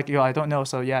like go like, I don't know,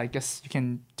 so I guess you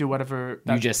can do whatever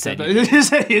You just said you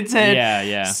did.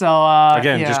 Yeah. So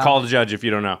Again, just call the judge if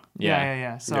you don't know.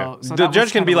 Yeah. So the that judge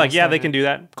was can kind be of what like, yeah, they started. can do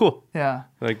that. Cool. Yeah.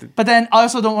 Like, But then I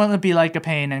also don't want to be like a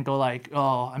pain and go like,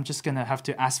 oh, I'm just gonna have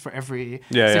to ask for every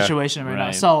situation right now.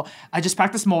 Right. So I just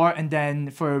practiced more, and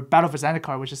then for Battle for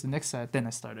Zendikar, which is the next set, then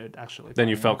I started actually. then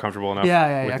you playing felt it. comfortable enough.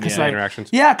 Yeah. With Because the like interactions.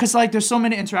 because like there's so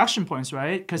many interaction points,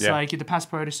 right? Because Yeah. like you have to pass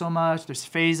priority so much. There's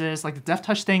phases, like the death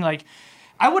touch thing. Like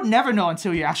I would never know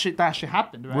until that actually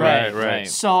happened, right? Right.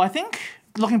 So I think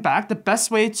looking back, the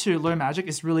best way to learn Magic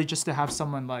is really just to have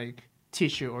someone like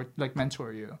teach you or like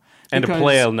mentor you. And to Because-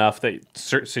 play enough that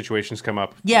certain situations come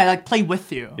up. Yeah, like play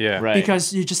with you. Yeah. Right.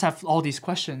 Because you just have all these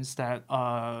questions that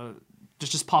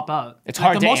just pop up. It's like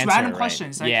hard the to most answer, random right?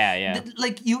 questions. Like, Yeah.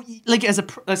 Like you, like as a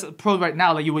pro right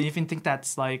now, like you would even think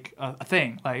that's like a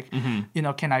thing. Like,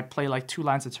 can I play like 2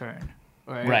 lands a turn?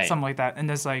 Right. Something like that. And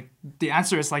there's like the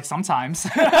answer is like sometimes.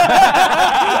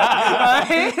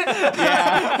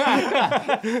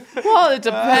 Well, it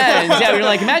depends. Yeah, you're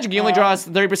like Magic. You only draw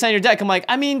 30% of your deck. I'm like,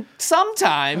 I mean,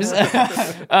 sometimes.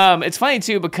 It's funny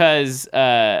too because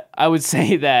I would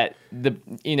say that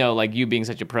like you being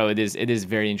such a pro, it is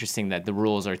very interesting that the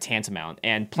rules are tantamount.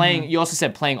 And playing, you also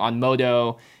said playing on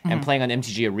Modo and playing on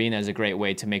MTG Arena is a great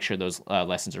way to make sure those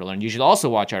lessons are learned. You should also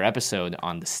watch our episode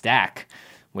on the stack,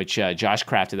 which Josh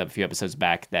crafted up a few episodes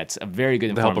back. That's a very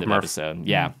good Help of informative Murph. episode.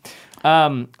 Yeah.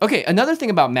 Okay, another thing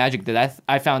about Magic that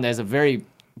I found as a very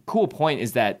cool point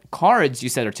is that cards, you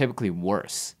said, are typically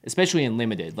worse, especially in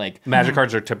limited. Like Magic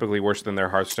cards are typically worse than their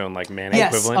Hearthstone like mana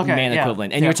equivalent. Okay. mana yeah.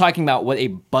 equivalent. And you're talking about what a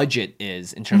budget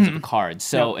is in terms of a card.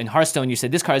 So in Hearthstone, you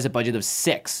said this card has a budget of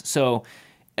 6. So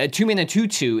a 2-mana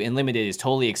 2/2 in limited is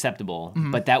totally acceptable,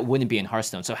 but that wouldn't be in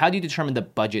Hearthstone. So how do you determine the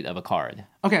budget of a card?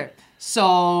 Okay,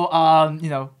 so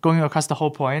going across the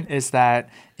whole point is that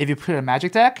if you put a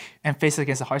Magic deck and face it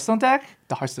against a Hearthstone deck,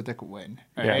 the Hearthstone deck will win.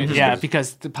 Right? Yeah.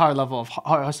 Because the power level of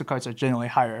Hearthstone cards are generally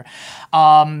higher.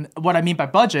 What I mean by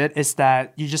budget is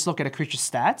that you just look at a creature's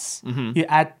stats, you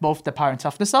add both the power and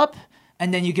toughness up,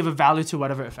 and then you give a value to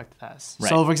whatever effect it has. Right.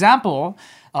 So, for example,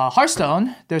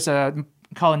 Hearthstone, there's a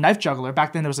called a Knife Juggler.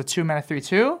 Back then, there was a 2-mana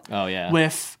 3/2. Oh, yeah.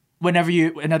 With whenever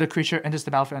another creature enters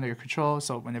the battlefield under your control,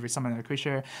 so whenever you summon another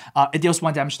creature, it deals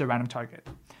 1 damage to a random target.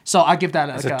 So I give that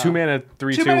It's a 2-mana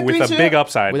 3/2 with 3/2 a big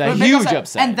upside. With a But big huge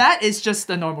upside. And that is just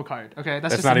a normal card. Okay,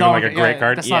 that's just not a even normal like a great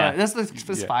card? That's Yeah. not. That's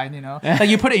fine. Like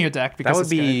you put it in your deck because that would it's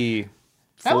good. be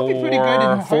That would be pretty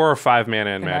good in 4 or 5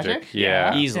 mana in Magic? Magic.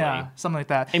 Yeah. Easily. Yeah, something like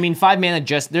that. I mean, 5 mana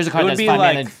there's a card It would that's be 5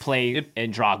 mana like- play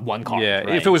and draw 1 card. Yeah,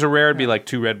 right? if it was a rare, it'd be like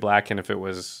 2 red black, and if it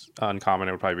was uncommon,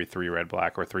 it would probably be 3 red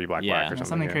black or 3 black Yeah. black or something.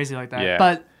 Something yeah. crazy like that. Yeah.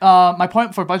 But my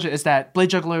point for budget is that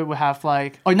Blade Juggler would have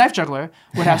or Knife Juggler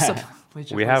would have some.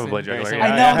 we have a Blade Juggler. I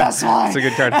know, that's why. It's a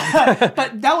good card.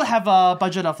 But that would have a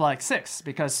budget of like 6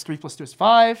 because 3 + 2 is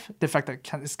 5. The effect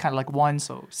that is kind of like 1,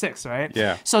 so 6, right?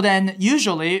 Yeah. So then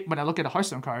usually when I look at a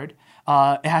Hearthstone card,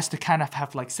 it has to kind of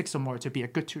have like 6 or more to be a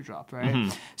good 2-drop,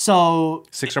 right? So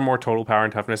 6 or more total power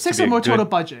and toughness. 6 to be or a more good- total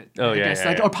budget. Oh, I yeah, guess, yeah,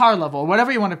 like, yeah. or power level,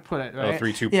 whatever you want to put it, right?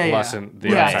 3/2 yeah, plus yeah. and the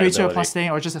yeah, upside 3/2 ability. plus thing,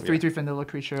 or just a 3/3 vanilla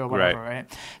creature or whatever, Right.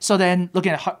 right? So then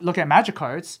looking at Magic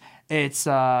cards, it's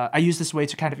I use this way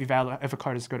to kind of evaluate if a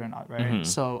card is good or not, right?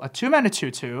 So a 2-mana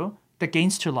 2/2 that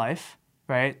gains 2 life,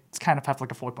 right? It's kind of have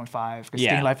like a 4.5 because Yeah.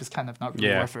 Staying Life is kind of not really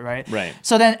Yeah. worth it, right? Right.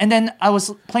 So then I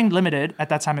was playing Limited at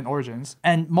that time in Origins,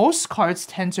 and most cards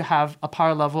tend to have a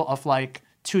power level of like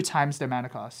 2 times their mana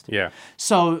cost. Yeah.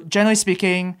 So generally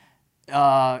speaking,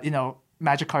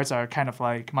 Magic cards are kind of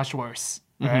like much worse.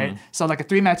 Right, so like a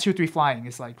 3-mana 2/3 flying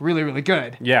is like really really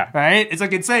good. Yeah. Right, it's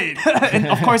like insane. And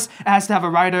of course, it has to have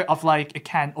a rider of like it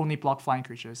can only block flying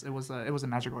creatures. It was a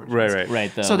Magic Origins. Right.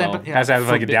 Right. So then, but, Has to have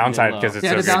like a Forbidden downside low. because it's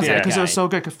yeah, so the good. downside Yeah. because it was Guy. so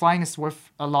good. Because flying is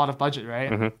worth a lot of budget, right?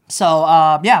 Mm-hmm. So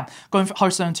going from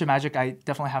Hearthstone to Magic, I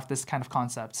definitely have this kind of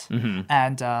concept,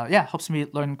 and helps me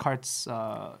learn cards.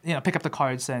 Pick up the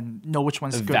cards and know which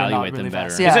one's good or not Evaluate really them better.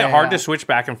 fast. Is it hard to switch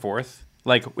back and forth?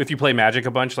 Like if you play Magic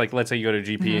a bunch, like let's say you go to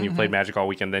GP and you played Magic all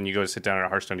weekend, then you go sit down at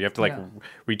Hearthstone. Do you have to like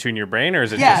retune your brain, or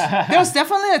is it just Yeah, there was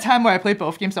definitely a time where I played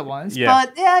both games at once. Yeah.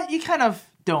 But yeah, you kind of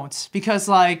don't because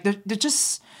like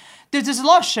there's a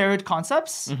lot of shared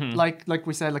concepts, like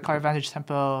we said, like card advantage,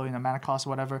 tempo, mana cost,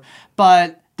 whatever.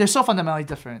 But they're so fundamentally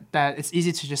different that it's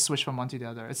easy to just switch from one to the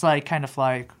other. It's like kind of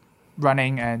like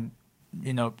running and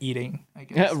eating, I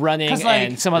guess. Running 'Cause, like,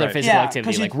 and some other Right. physical 'cause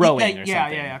activity you like eat, rowing or yeah,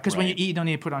 something. Yeah. Because when you Right. eat, you don't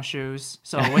need to put on shoes.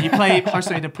 So when you play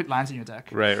Hearthstone, you don't put lands in your deck.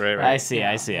 right? I see.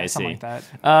 I see. Something like that.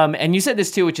 And you said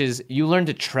this too, which is you learn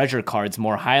to treasure cards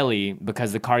more highly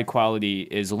because the card quality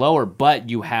is lower, but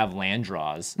you have land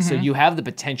draws, so you have the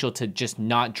potential to just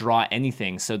not draw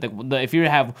anything. So if you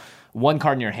have one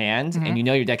card in your hand and you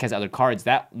know your deck has other cards,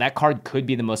 that card could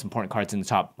be the most important cards in the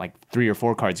top like 3 or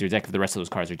 4 cards of your deck if the rest of those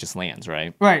cards are just lands,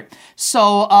 right? Right.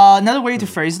 So another way to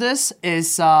phrase this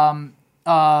is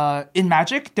in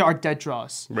Magic there are dead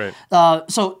draws. Right.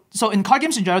 So in card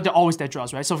games in general, there are always dead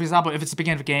draws, right? So for example, if it's the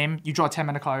beginning of a game, you draw a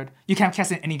 10-mana card, you can't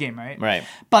cast it in any game, right? Right.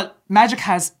 But Magic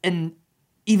has an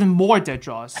even more dead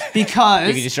draws because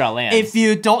You can just draw lands. if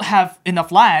you don't have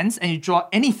enough lands and you draw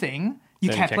anything, you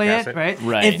Then you can't can't play cast it, it. right?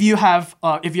 Right. If you have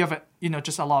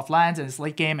just a lot of lands and it's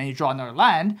late game and you draw another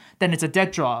land, then it's a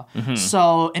dead draw.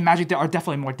 So in Magic, there are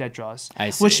definitely more dead draws. I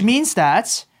see. Which means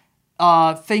that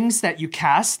things that you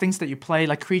cast, things that you play,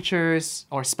 like creatures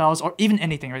or spells or even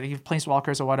anything, right? Like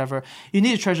planeswalkers or whatever, you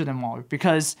need to treasure them more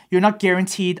because you're not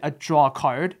guaranteed a draw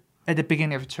card at the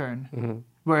beginning of your turn.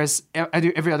 Whereas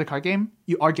every other card game,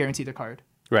 you are guaranteed a card.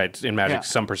 Right. In Magic, Yeah.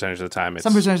 some percentage of the time, it's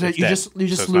Some percentage it's you dead. just So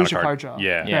it's not lose a your card draw.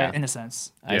 Yeah. Yeah. Right, in a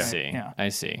sense. I Yeah. see. Yeah. I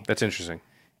see. That's interesting.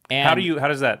 And How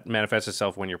does that manifest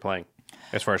itself when you're playing,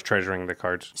 as far as treasuring the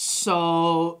cards?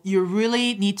 So you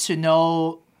really need to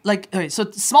know,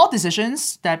 so small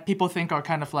decisions that people think are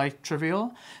kind of like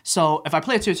trivial. So if I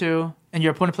play a 2/2 and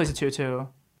your opponent plays a 2/2,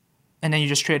 and then you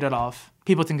just trade it off,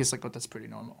 people think it's like, oh, that's pretty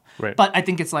normal. Right. But I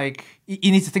think it's like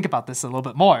you need to think about this a little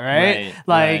bit more, right?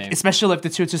 Right. Especially if the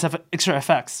 2/2s have extra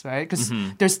effects, right? Because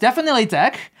there's definitely a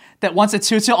deck that wants a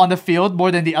 2/2 on the field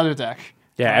more than the other deck.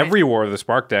 Yeah, right? every War of the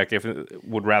Spark deck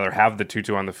would rather have the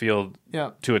 2/2 on the field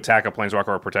Yeah. to attack a Planeswalker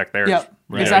or protect theirs. Yeah,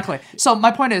 Right. exactly. So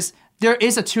my point is, there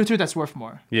is a 2/2 that's worth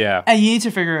more. Yeah. And you need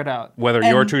to figure it out. Whether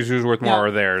your 2/2 is worth more yeah.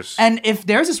 or theirs. And if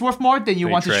theirs is worth more, then you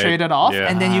want to trade. trade it off, Yeah.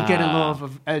 and then you get a little of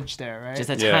an edge there, right? just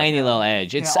a Yeah. tiny little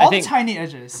edge. It's all I think the tiny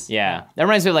edges. Yeah. That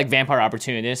reminds me of like Vampire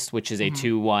Opportunist, which is a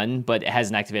 2/1, but it has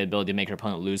an activated ability to make your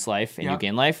opponent lose life and you Yep.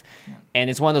 gain life. And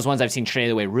it's one of those ones I've seen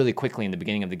traded away really quickly in the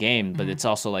beginning of the game, but it's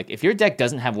also like if your deck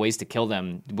doesn't have ways to kill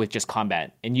them with just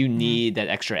combat and you need that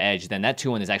extra edge, then that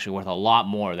 2/1 is actually worth a lot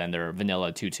more than their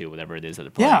vanilla 2/2, whatever it is that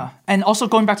they're playing. Yeah, and also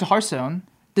going back to Hearthstone,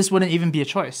 this wouldn't even be a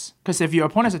choice because if your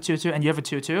opponent has a 2/2 and you have a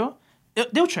 2/2,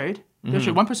 they'll trade. They'll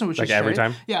trade. One person would Like choose every trade.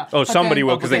 time? Yeah. Oh, But somebody then-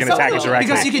 will, 'cause they can attack somebody it will, directly.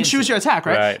 Because you can choose your attack,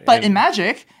 right? Right, But and- in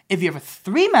Magic, if you have a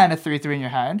 3-mana 3/3 in your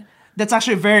hand, that's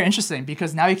actually very interesting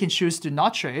because now you can choose to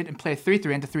not trade and play a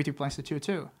 3/3 and the 3/3 blanks to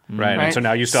 2/2. Right. And Right. so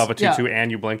now you still have a 2/2 Yeah.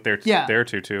 and you blink their Yeah.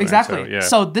 2/2. and Exactly.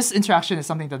 So, this interaction is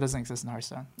something that doesn't exist in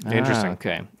Hearthstone. Interesting.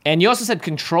 Okay. And you also said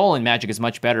control in Magic is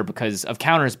much better because of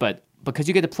counters, but because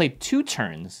you get to play 2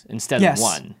 turns instead of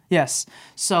 1. Yes.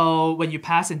 So when you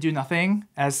pass and do nothing,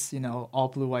 as all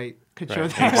blue white control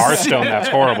Right. In Hearthstone, that's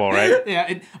horrible, right? Yeah.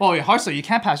 In Hearthstone, you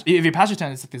can't pass. If you pass your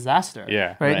turn, it's a disaster.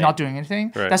 Yeah. Right. Right. Not doing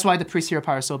anything. Right. That's why the priest hero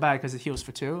power is so bad because it heals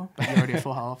for 2, but you're already at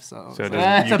full health. So, So it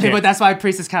doesn't- you some people. can't- That's why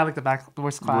priest is kind of like the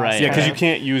worst class. Right. Yeah, because you kinda.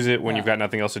 can't use it when you've got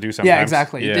nothing else to do sometimes. Yeah,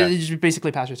 exactly. Yeah. You just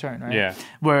basically pass your turn, right? Yeah.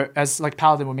 Whereas like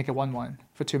Paladin will make it 1/1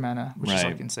 for 2 mana, which is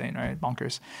Right. like insane, right?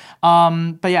 Bonkers.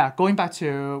 But yeah, going back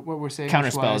to what we're saying, Counter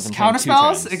which spells was and playing 2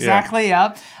 counterspells, turns. exactly.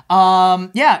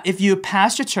 Yeah. If you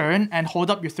pass your turn and hold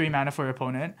up your 3 mana for your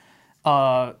opponent,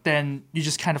 then you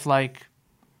just kind of like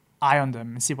eye on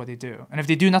them and see what they do. And if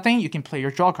they do nothing, you can play your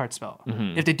draw card spell.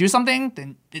 If they do something,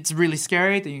 then it's really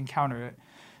scary. Then you can counter it.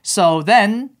 So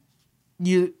then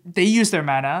they use their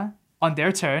mana, on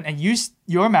their turn and use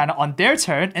your mana on their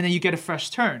turn, and then you get a fresh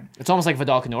turn. It's almost like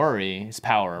Vidal Canori's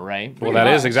power, right? Well, that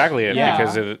is exactly it, Yeah.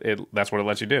 because that's what it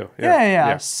lets you do.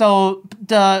 Yeah. So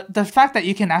the fact that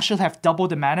you can actually have double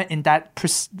the mana in that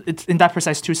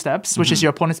precise 2 steps, which is your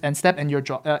opponent's end step and your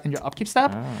upkeep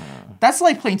step, that's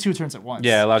like playing 2 turns at once.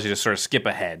 Yeah, it allows you to sort of skip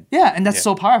ahead. Yeah, and that's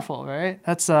so powerful, right?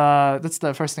 That's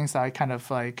the first things that I kind of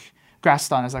like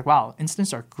grasped on. Is like, wow,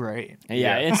 instants are great.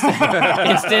 Yeah,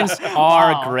 instants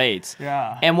are great.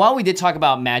 Yeah. And while we did talk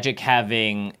about Magic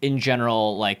having, in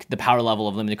general, like the power level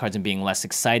of limited cards and being less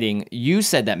exciting, you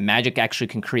said that Magic actually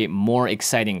can create more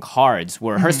exciting cards,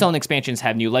 where Hearthstone expansions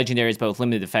have new legendaries but with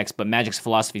limited effects, but Magic's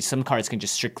philosophy, some cards can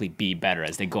just strictly be better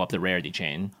as they go up the rarity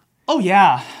chain. Oh,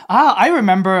 yeah. I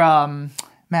remember,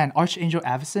 Archangel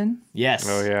Avacyn. Yes.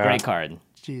 Oh, yeah. Great card.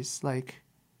 Jeez, like...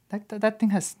 That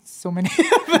thing has so many.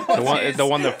 The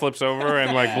one that flips over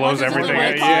and like blows everything.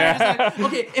 Yeah.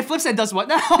 Okay, it flips and does what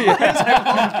now? It's like,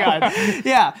 oh my god.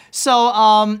 Yeah.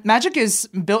 So Magic is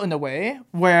built in a way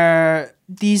where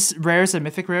these rares and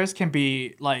mythic rares can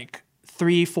be like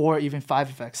 3, 4, even 5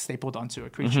 effects stapled onto a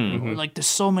creature. Like there's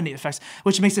so many effects,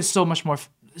 which makes it so much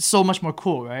more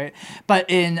cool, right? But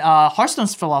in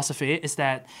Hearthstone's philosophy is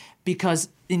that because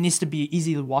it needs to be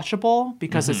easily watchable,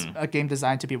 because it's a game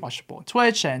designed to be watchable on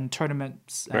Twitch and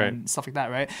tournaments and stuff like that,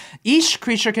 right? Each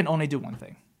creature can only do one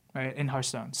thing, right, in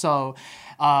Hearthstone. So,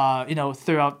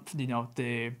 throughout,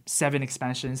 the 7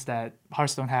 expansions that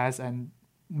Hearthstone has and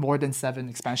more than 7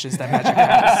 expansions that Magic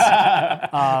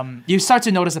has, you start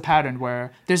to notice a pattern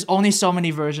where there's only so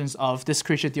many versions of this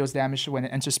creature deals damage when it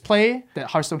enters play that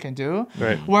Hearthstone can do.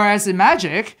 Right. Whereas in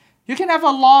Magic, you can have a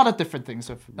lot of different things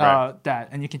with that,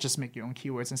 and you can just make your own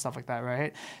keywords and stuff like that,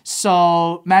 right?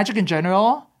 So Magic in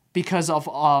general, because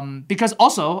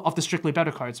also of the strictly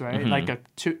better cards, right? Like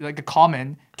a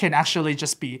common can actually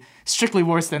just be strictly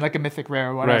worse than like a mythic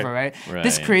rare or whatever, right?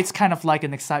 This creates kind of like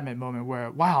an excitement moment where,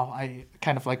 wow, I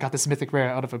kind of like got this mythic rare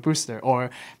out of a booster, or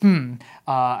I'm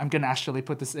gonna actually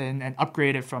put this in and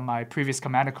upgrade it from my previous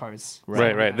commander cards.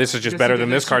 Right. This is just better than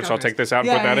this card, so I'll take this out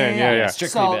and put that in. Yeah.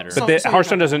 Strictly better. But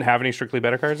Hearthstone doesn't have any strictly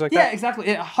better cards like that? Yeah,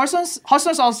 exactly.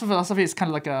 Hearthstone's also philosophy is kind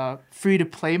of like a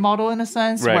free-to-play model in a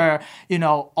sense, where,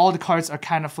 all the cards are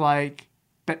kind of like...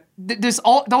 But there's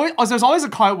always a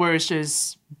card where it's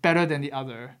just better than the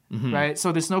other, right?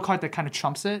 So there's no card that kind of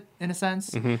trumps it in a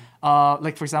sense.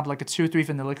 Like for example, like a 2/3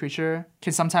 vanilla creature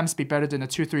can sometimes be better than a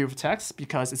 2/3 with text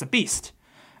because it's a beast,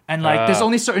 and like there's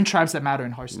only certain tribes that matter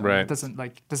in Hearthstone. Right.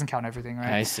 It doesn't count everything,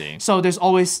 right? I see. So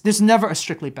there's never a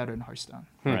strictly better in Hearthstone.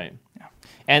 Right. Yeah.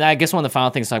 And I guess one of the final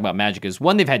things to talk about Magic is,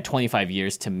 one, they've had 25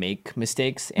 years to make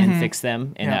mistakes and fix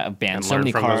them and ban so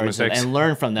many cards and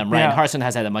learn from them, right? Yeah. And Hearthstone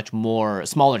has had a much more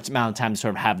smaller amount of time to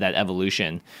sort of have that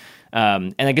evolution.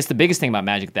 And I guess the biggest thing about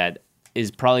Magic that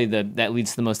is probably that leads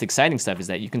to the most exciting stuff is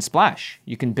that you can splash.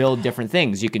 You can build different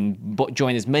things. You can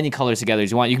join as many colors together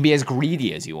as you want. You can be as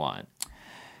greedy as you want.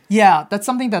 Yeah, that's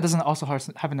something that doesn't also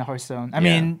happen in Hearthstone. I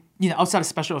mean, outside of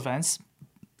special events,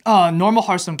 normal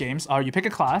Hearthstone games are you pick a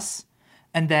class,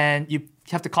 and then you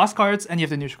have the class cards and you have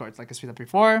the neutral cards, like I said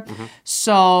before.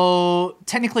 So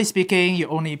technically speaking,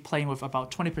 you're only playing with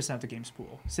about 20% of the game's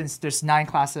pool, since there's 9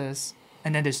 classes,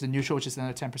 and then there's the neutral, which is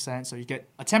another 10%. So you get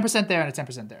a 10% there and a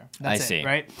 10% there. That's it,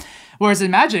 right? Whereas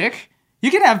in Magic,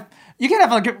 you can have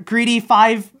like a greedy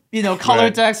 5 color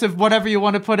decks of whatever you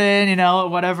want to put in,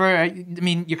 whatever. I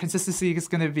mean, your consistency is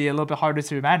going to be a little bit harder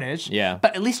to manage. Yeah.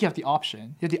 But at least you have the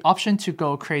option. You have the option to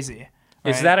go crazy.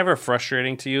 Right? Is that ever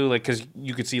frustrating to you? Like, because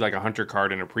you could see like a hunter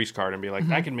card and a priest card and be like,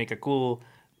 I can make a cool,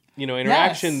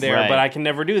 interaction there, but I can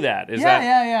never do that. Is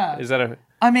that a...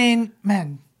 I mean,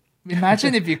 man,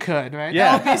 imagine if you could, right?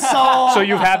 Yeah. That would be so. So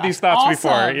you've had these thoughts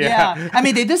before, yeah. I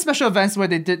mean, they did special events where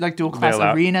they did like dual class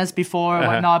arenas before and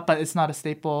whatnot, but it's not a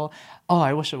staple. Oh,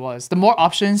 I wish it was. The more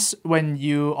options when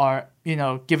you are,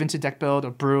 given to deck build or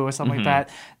brew or something like that,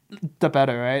 the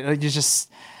better, right? Like you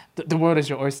just. The world is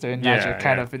your oyster in Magic,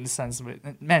 kind of in the sense.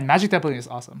 Man, Magic deck building is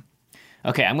awesome.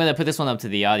 Okay, I'm gonna put this one up to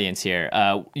the audience here.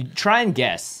 Try and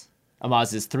guess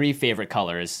Amaz's 3 favorite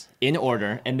colors in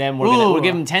order, and then we'll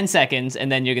give him 10 seconds, and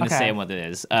then you're gonna say what it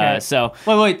is. So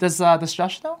wait, does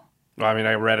Josh know? Well, I mean,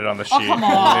 I read it on the sheet. Oh, come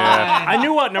on. Yeah. I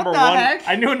knew what number 1. Heck?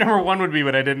 I knew what number 1 would be,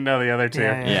 but I didn't know the other 2.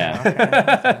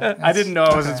 Yeah. I didn't know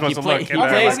I wasn't supposed to look. He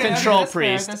plays Control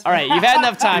Priest. All right, you've had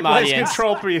enough time, audience. Plays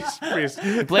Control Priest.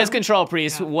 He plays Control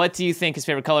Priest. What do you think his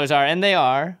favorite colors are? And they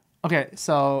are... Okay,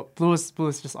 so blue is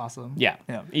just awesome. Yeah.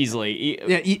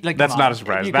 Easily. Like that's not a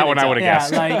surprise. That one I would have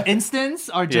guessed. Yeah, like instants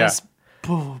are just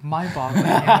mind-boggling.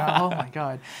 Oh my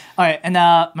god! All right, and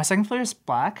my second player is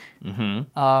black.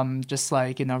 Just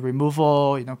like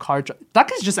removal. Black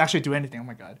can just actually do anything. Oh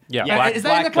my god! Yeah, Is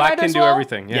that in the black commander can as do well?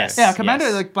 everything. Yeah. Yes. Yeah, commander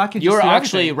like black can. You're just do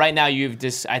actually everything. right now.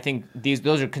 I think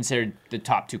those are considered the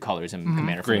top two colors in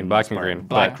Commander. Green, for the black most and part. green.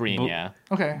 Black, But green. Yeah.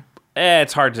 Okay.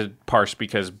 It's hard to parse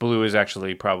because blue is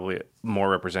actually probably more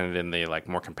represented in the like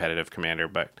more competitive commander.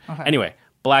 But anyway,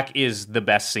 black is the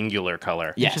best singular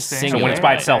color. Yes. Interesting. So when Singular. it's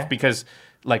by Okay. itself, because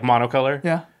like monocolor,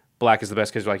 Yeah. black is the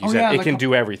best because, like you Oh, said, yeah, it like can a-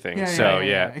 do everything. Yeah, So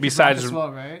It can besides block as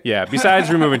well, right? besides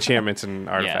remove enchantments and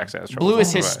artifacts, that's Blue is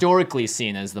right. historically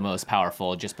seen as the most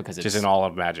powerful just because it's just in all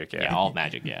of Magic. yeah, all of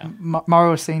Magic. Yeah.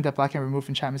 Mario was saying that black can remove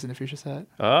enchantments in the future set.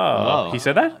 Oh, he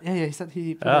said that. Yeah, he said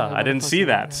he. Oh, I didn't see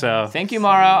that. So Thank you,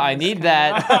 Mara. I need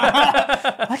that.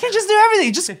 I can just do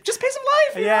everything. Just pay some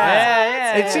life.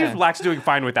 yeah. It seems black's doing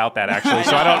fine without that actually.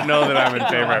 So I don't know that I'm in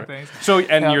favor of it. Thanks. So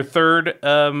your third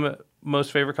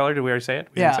most favorite color? Did we already say it?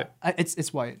 We didn't say Yeah, it.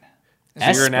 it's white. So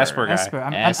you're an Esper guy. Esper.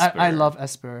 I Esper. love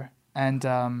Esper, and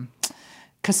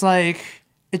cause like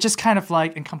it just kind of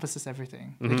like encompasses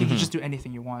everything. Like you can just do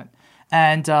anything you want,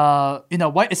 and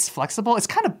white is flexible. It's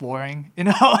kind of boring,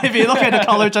 if you look at the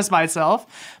color just by itself.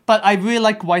 But I really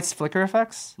like white's flicker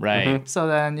effects. Right. So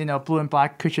then blue and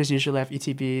black creatures usually have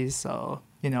ETBs. So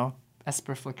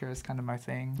Esper flicker is kind of my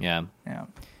thing. Yeah. Yeah.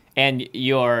 And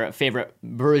your favorite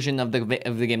version of the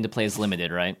game to play is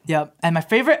limited, right? Yeah. And my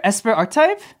favorite Esper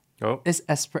archetype Oh. is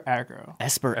Esper aggro.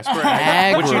 Esper Which you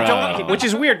aggro. don't, which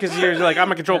is weird because you're like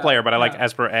I'm a control player, but I like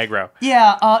Esper aggro.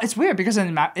 Yeah, it's weird because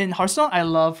in Hearthstone I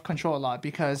love control a lot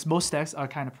because most decks are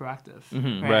kind of proactive.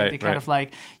 Right, They kind right. of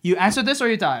like you answer this or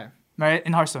you die. Right?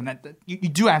 In Hearthstone, you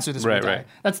do answer this or you Right, die.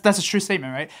 right. That's a true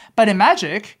statement, right? But in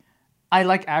Magic, I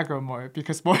like aggro more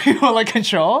because more people like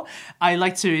control. I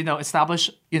like to establish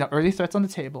early threats on the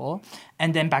table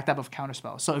and then back that up with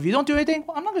counterspell. So if you don't do anything,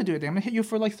 well, I'm not gonna do anything. I'm gonna hit you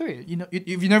for like 3.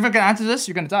 If you're never gonna answer this,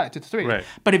 you're gonna die to 3. Right.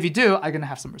 But if you do, I'm gonna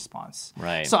have some response.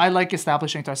 Right. So I like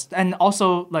establishing threats, and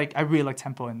also like I really like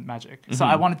tempo in Magic. So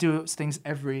I want to do things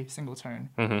every single turn.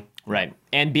 Right.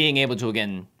 And being able to,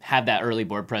 again, have that early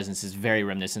board presence is very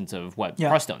reminiscent of what Yeah.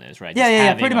 Hearthstone is, right? Yeah, Just yeah,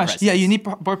 having pretty a much. presence. Yeah, you need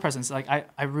board presence. Like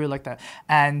I really like that,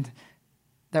 and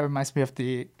that reminds me of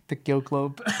the Guild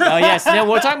Globe. Oh, yes. No,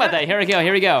 we'll talk about that. Here we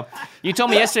go. You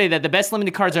told me yesterday that the best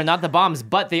limited cards are not the bombs,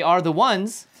 but they are the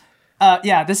ones.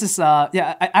 This is I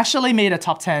actually made a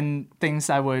top 10 things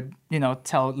I would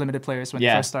tell limited players when they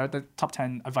first start. The top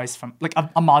 10 advice from like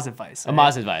Amaz advice. Right?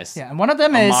 Amaz advice. Yeah, and one of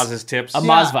them is Maz's tips.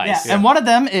 Amaz advice. Yeah. And one of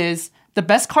them is the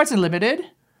best cards in limited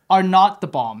are not the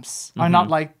bombs, are not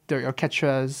like your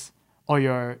Ketras or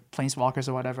your Planeswalkers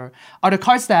or whatever. Are the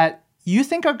cards that you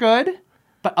think are good,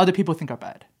 but other people think are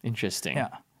bad. Interesting. Yeah.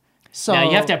 So Now,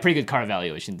 you have to have pretty good card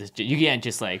evaluation. You can't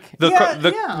just like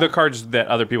The cards that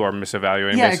other people are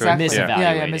misevaluating. Yeah, basically. exactly. misevaluating.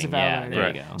 Yeah, misevaluating. There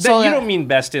Right. you go. So you that- don't mean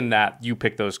best in that you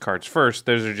pick those cards first.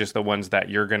 Those are just the ones that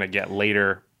you're gonna get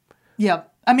later. Yeah.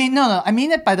 I mean, no. I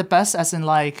mean it by the best as in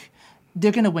like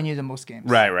they're gonna win you the most games.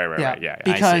 Right. Yeah.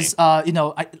 Because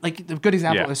like the good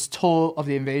example Yeah. is Toll of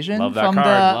the Invasion Love that from card.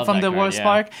 Love the that card, War yeah.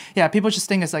 Spark. Yeah, people just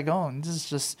think it's like, oh, this is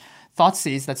just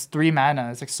Thoughtseize, that's 3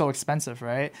 mana. It's like so expensive,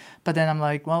 right? But then I'm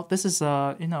like, well, this is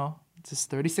just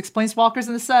 36 Planeswalkers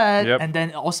in the set, Yep. and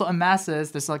then also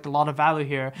Amazes. There's like a lot of value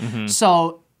here.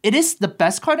 So it is the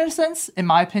best card in a sense, in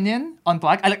my opinion, on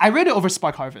black. I rate it over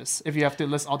Spark Harvest if you have to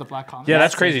list all the black commons. Yeah,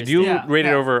 that's crazy. Do you Yeah, rate it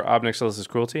yeah. over Obnixilus's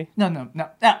cruelty? No.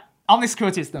 Omnix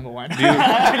Cruelty is number 1.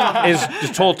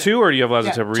 Is Toll 2 or do you have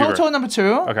Legends of Reaver? Total number 2,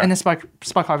 Okay. and then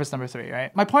Spark Harvest number 3,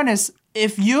 right? My point is,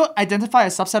 if you identify a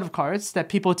subset of cards that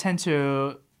people tend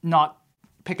to not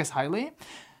pick as highly,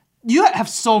 you have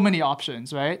so many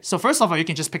options, right? So first of all, you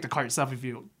can just pick the card yourself if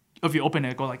you open it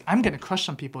and go like, I'm going to crush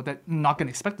some people that are not going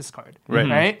to expect this card,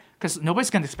 right? Because nobody's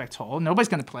going to expect Toll. Nobody's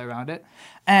going to play around it.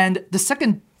 And the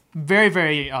second very,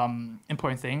 very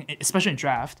important thing, especially in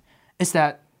draft, is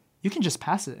that you can just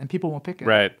pass it and people won't pick it.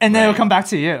 Right, And then right. it'll come back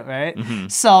to you, right?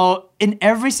 So in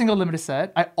every single limited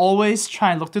set, I always try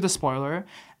and look through the spoiler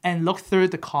and look through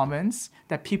the comments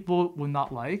that people will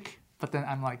not like. But then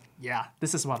I'm like, yeah,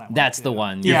 this is what I want. That's to the do.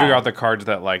 one. You Yeah. figure out the cards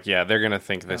that they're gonna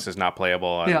think this is not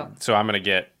playable, and Yeah. so I'm gonna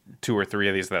get 2 or 3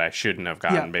 of these that I shouldn't have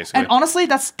gotten, Yeah. basically. And honestly,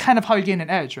 that's kind of how you gain an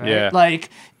edge, right? Yeah. Like,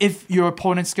 if your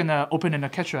opponent's gonna open in a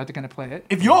Ketra, they're gonna play it.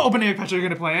 If you're opening a Ketra, you're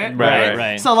gonna play it.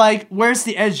 Right. So, like, where's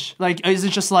the edge? Like, is it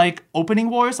just like opening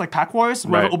wars, like pack wars?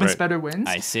 Whoever Right, opens right. better wins.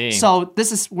 I see. So,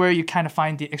 this is where you kind of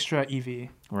find the extra EV.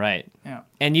 Right. Yeah.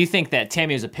 And you think that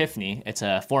Tammy's Epiphany, it's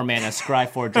a 4 mana scry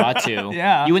 4 draw 2.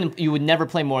 Yeah. You would never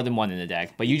play more than 1 in the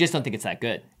deck, but you just don't think it's that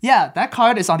good. Yeah, that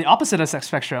card is on the opposite of the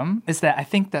spectrum. Is that I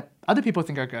think that other people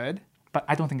think are good, but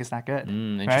I don't think it's that good.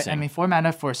 Right? Interesting. I mean, 4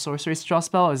 mana for a sorcery draw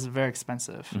spell is very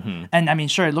expensive. And I mean,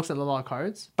 sure, it looks at a lot of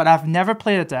cards, but I've never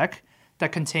played a deck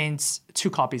that contains 2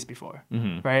 copies before,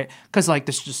 right? Because like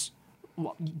this just.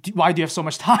 Why do you have so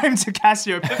much time to cast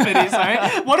your epiphanies,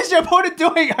 right? What is your opponent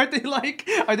doing? Are they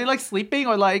like sleeping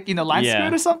or like land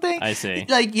screwed or something? I see.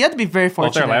 Like you have to be very fortunate. Well,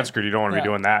 if they're land screwed, you don't want to be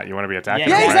doing that. You want to be attacking.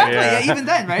 Yeah, them, exactly. Right? Yeah, even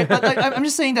then, right? But like, I'm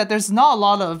just saying that there's not a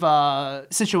lot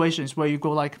of situations where you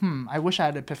go like, I wish I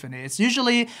had Epiphany. It's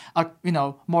usually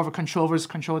more of a control versus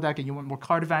control deck, and you want more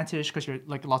card advantage because you're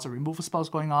like lots of removal spells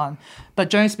going on. But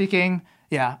generally speaking,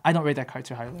 yeah, I don't rate that card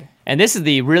too highly. And this is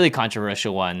the really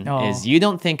controversial one, is you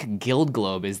don't think Guild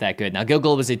Globe is that good. Now, Guild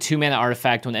Globe is a 2-mana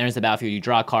artifact. When it enters the battlefield, you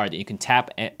draw a card, and you can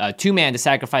tap 2 mana to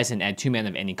sacrifice and add 2 mana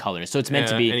of any color. So it's meant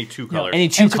to be... Any 2 colors. Any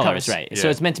two colors, right. Yeah. So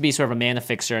it's meant to be sort of a mana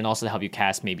fixer and also to help you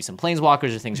cast maybe some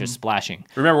planeswalkers or things that are splashing.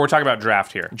 Remember, we're talking about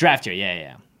draft here. Draft here,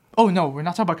 yeah. Oh, no, we're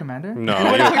not talking about Commander? No,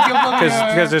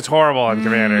 because it's horrible on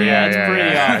Commander. It's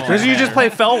pretty awful. Because you just play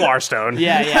Felwarstone.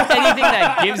 Yeah. Anything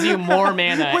that gives you more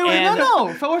mana. Wait, no.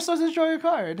 Felwar Stone says draw your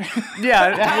card. True.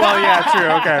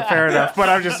 Okay, fair enough. But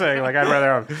I'm just saying, like, I'd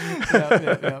rather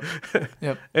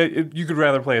have... You could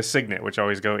rather play a Signet, which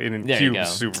always go in cubes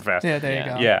super fast. Yeah, there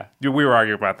you go. Yeah, we were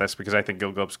arguing about this because I think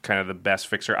Guild Globe's kind of the best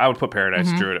fixer. I would put Paradise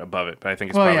Druid above it, but I think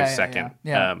it's probably second.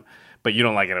 Yeah. But you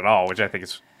don't like it at all, which I think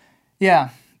is... Yeah,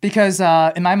 because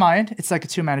in my mind, it's like a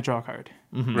 2-mana draw card.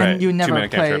 Right. And you never 2-mana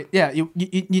play. cantrip. Yeah,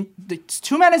 it's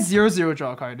 2 mana 0/0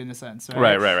 draw card in a sense.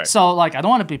 Right. So like, I don't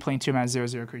want to be playing 2 mana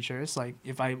 0/0 creatures. Like,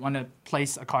 if I want to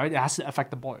place a card, it has to affect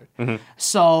the board.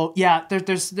 So yeah,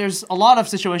 there's a lot of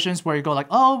situations where you go like,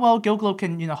 oh well, Guild Globe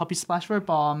can help you splash for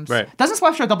bombs. Right. Doesn't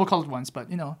splash for double colored ones, but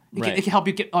it can help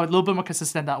you get a little bit more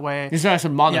consistent that way. These are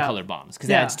some monocolored bombs because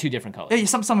that's 2 different colors. Yeah,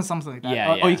 something like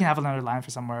that. Or you can have another land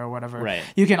for somewhere or whatever. Right.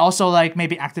 You can also like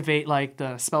maybe activate like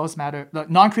the spells matter, the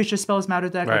non-creature spells matter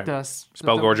deck, like the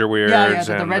Spellgorger Weirds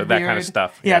and red that weird. kind of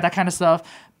stuff. Yeah, that kind of stuff.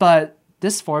 But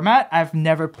this format, I've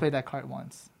never played that card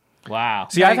once. Wow.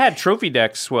 See, I've had trophy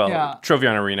decks, Yeah. Trophy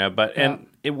on Arena, but and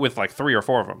it with like 3 or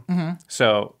 4 of them.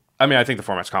 So, I mean, I think the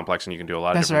format's complex and you can do a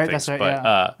lot of different things. That's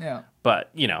right.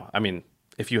 But I mean,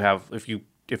 if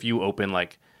you open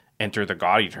like Enter the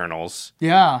God Eternals,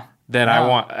 then I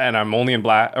want, and I'm only in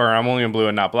black, or I'm only in blue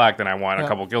and not black, then I want a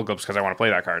couple Guild Globes because I want to play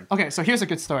that card. Okay, so here's a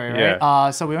good story, right?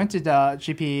 Yeah. So we went to the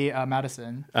GP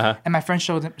Madison, and my friend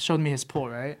showed me his pool,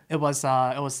 right? It was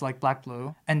like black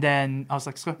blue, and then I was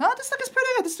like, oh, this deck is pretty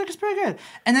good. This deck is pretty good.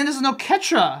 And then there's no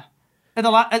Ketra.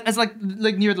 It's like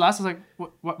near the last, I was like,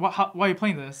 why are you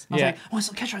playing this? I was like, oh,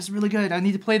 so Ketra is really good. I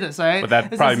need to play this, right? But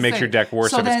that probably makes your deck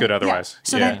worse if it's good otherwise.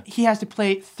 So then he has to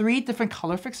play 3 different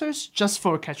color fixers just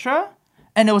for Ketra.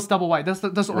 And it was double white. That's the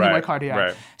only white card he had.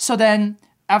 Right. So then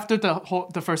after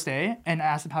the first day, and I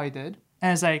asked him how he did,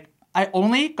 and it's like, I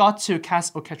only got to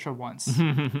cast Oketra once,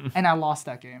 and I lost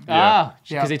that game.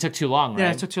 Because they took too long, right?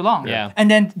 Yeah, it took too long. Yeah.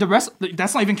 And then the rest,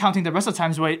 that's not even counting the rest of the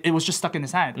times where it was just stuck in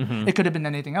his hand. It could have been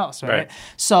anything else, right?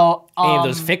 So any of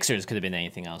those fixers could have been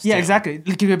anything else. Yeah, too. exactly.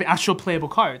 It could be actual playable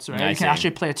cards, right? You see. can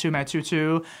actually play a 2-mana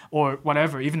 2/2 or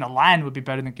whatever. Even a land would be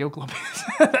better than Guild Globe.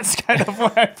 That's kind of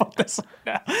where I put this.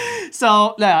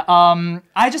 So yeah,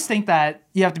 I just think that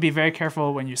you have to be very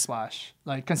careful when you splash.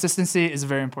 Like, consistency is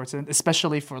very important,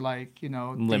 especially for like the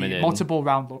Limited. multiple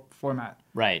round format.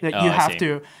 Right. That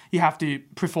you have to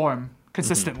perform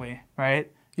consistently, right?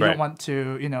 You don't want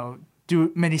to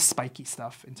do many spiky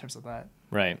stuff in terms of that.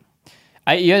 Right.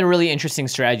 You had a really interesting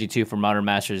strategy, too, for Modern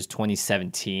Masters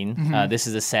 2017. This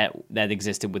is a set that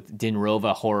existed with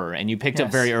Dinrova Horror, and you picked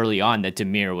up very early on that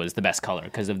Dimir was the best color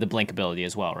because of the blink ability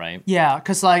as well, right? Yeah,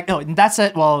 because in that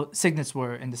set, signets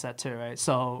were in the set too, right?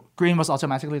 So green was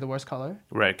automatically the worst color.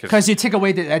 Right. Because you take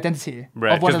away the identity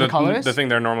of one of the colors. The thing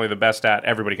they're normally the best at,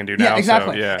 everybody can do now. Yeah,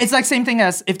 exactly. So, it's like same thing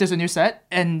as if there's a new set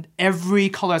and every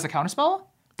color has a counterspell,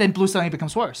 then blue suddenly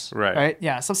becomes worse. Right.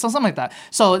 Yeah. So something like that.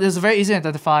 So it's very easy to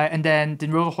identify, and then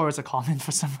Dinrova Horror is a common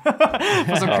for some crazy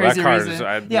that card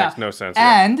reason. makes no sense.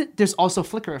 And there's also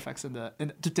flicker effects in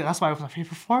that's why it was my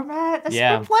favorite format.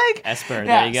 Esper Plague. Esper.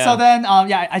 There you go. So then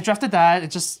I drafted that. It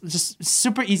just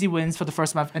super easy wins for the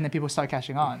first month, and then people start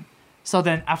catching on. So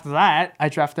then after that, I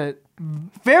drafted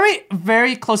very,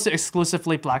 very close to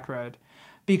exclusively black red,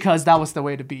 because that was the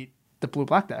way to beat the blue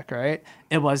black deck, right?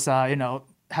 It was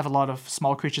have a lot of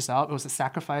small creatures out. It was a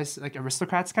sacrifice, like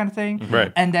aristocrats kind of thing.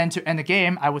 Right. And then to end the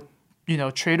game, I would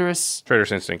traitorous.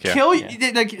 Traitor's Instinct, yeah. Kill,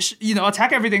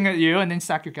 attack everything at you, and then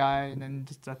sack your guy, and then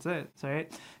that's it,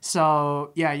 right?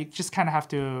 So yeah, you just kind of have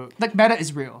to meta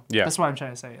is real. Yeah, that's what I'm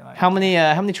trying to say. How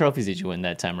many trophies did you win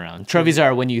that time around? Trophies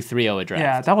are when you 3-0 a draft.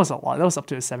 Yeah, that was a lot. That was up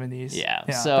to the 70s. Yeah,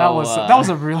 so that was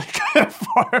a really good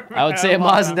format. I would say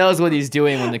Amaz knows what he's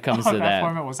doing when it comes to that.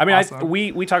 Format was awesome.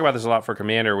 We talk about this a lot for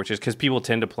Commander, which is because people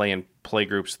tend to play in play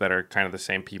groups that are kind of the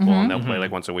same people, and they'll play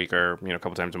once a week or a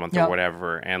couple times a month or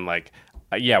whatever, and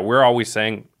we're always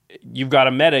saying, you've got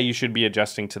a meta, you should be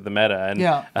adjusting to the meta. And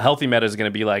a healthy meta is going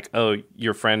to be like, oh,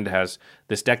 your friend has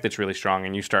this deck that's really strong,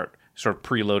 and you start sort of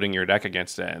preloading your deck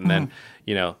against it. And then,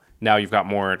 now you've got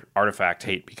more artifact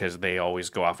hate because they always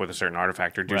go off with a certain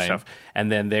artifact or do stuff.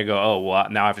 And then they go, oh, well,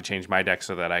 now I have to change my deck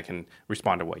so that I can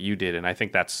respond to what you did. And I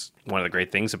think that's one of the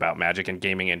great things about Magic and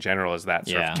gaming in general is that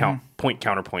sort of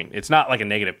counterpoint. It's not like a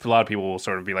negative. A lot of people will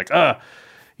sort of be like,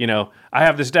 I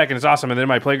have this deck and it's awesome, and then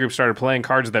my playgroup started playing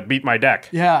cards that beat my deck.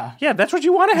 Yeah, that's what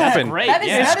you want to happen. Great.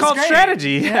 It's called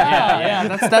strategy.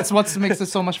 Yeah. That's what makes it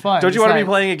so much fun. Don't you want to be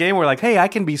playing a game where hey, I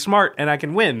can be smart and I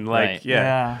can win?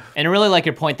 And I really like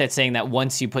your point that's saying that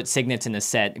once you put signets in the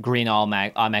set, green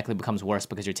automatically becomes worse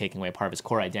because you're taking away part of its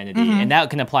core identity, and that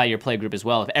can apply to your playgroup as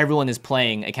well. If everyone is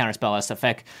playing a counterspell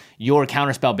effect, your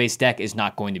counterspell based deck is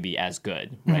not going to be as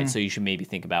good, right? So you should maybe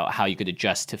think about how you could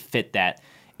adjust to fit that,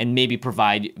 and maybe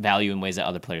provide value in ways that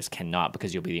other players cannot,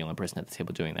 because you'll be the only person at the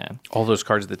table doing that. All those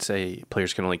cards that say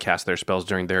players can only cast their spells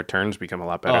during their turns become a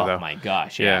lot better, though. Oh my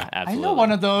gosh, yeah, absolutely. I know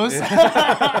one of those.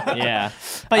 Yeah.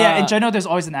 But in general, there's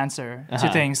always an answer to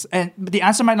things. And the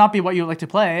answer might not be what you like to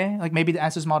play. Maybe the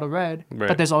answer is mono red,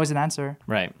 but there's always an answer.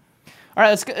 Right. All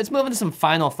right, let's move into some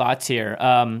final thoughts here.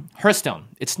 Hearthstone.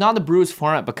 It's not the Brews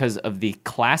format because of the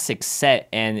classic set,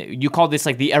 and you call this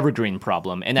the evergreen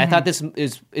problem. And I thought this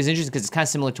is interesting because it's kind of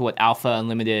similar to what Alpha,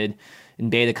 Unlimited, and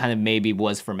Beta kind of maybe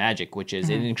was for Magic, which is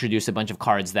it introduced a bunch of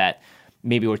cards that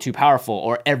maybe were too powerful,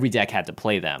 or every deck had to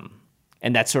play them.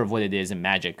 And that's sort of what it is in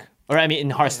Magic. Or in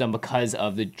Hearthstone, because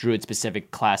of the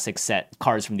Druid-specific classic set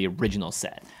cards from the original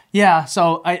set. Yeah,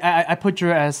 so I put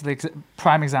Druid as the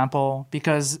prime example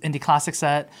because in the classic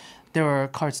set, there were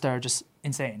cards that are just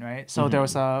insane, right? So there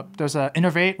was a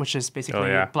Innervate, which is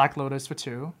basically Black Lotus for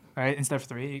 2, right, instead of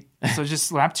 3. So just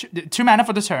slap 2 mana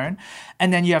for the turn,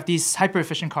 and then you have these hyper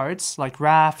efficient cards like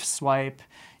Wrath, Swipe.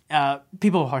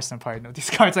 People who Hearthstone probably know these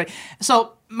cards.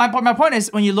 So my point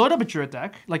is, when you load up a Druid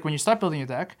deck, when you start building your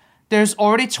deck, there's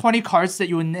already 20 cards that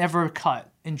you would never cut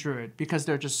in Druid because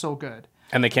they're just so good.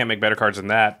 And they can't make better cards than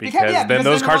that because then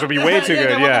those cards will be way too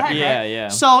good. Yeah.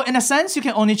 So in a sense, you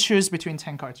can only choose between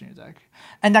 10 cards in your deck,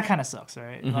 and that kind of sucks,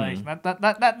 right?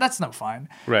 That's no fun.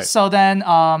 Right. So then,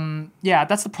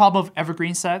 that's the problem of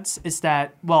evergreen sets. Is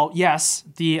that yes,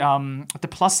 the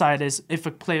plus side is if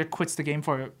a player quits the game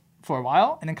for a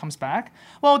while and then comes back,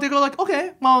 well, they go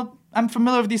okay, well, I'm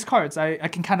familiar with these cards. I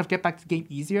can kind of get back to the game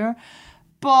easier.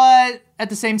 But at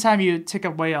the same time, you take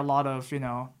away a lot of,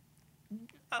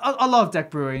 I love deck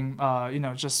brewing,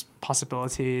 just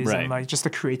possibilities and just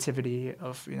the creativity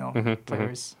of,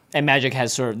 players. And Magic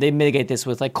has they mitigate this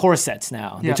with core sets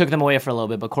now. They took them away for a little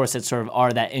bit, but core sets sort of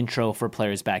are that intro for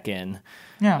players back in.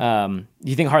 Yeah. Do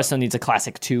you think Hearthstone needs a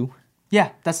classic 2?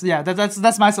 Yeah,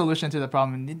 that's my solution to the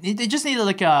problem. They just need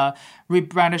to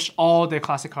rebrandish all their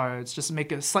classic cards, just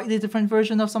make a slightly different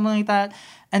version of something like that,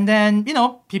 and then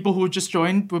people who just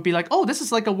joined would be like, oh, this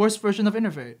is a worse version of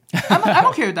Innervate. I'm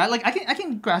okay with that. I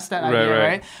can grasp that idea,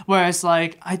 right? Whereas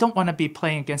I don't want to be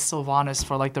playing against Sylvanas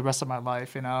for the rest of my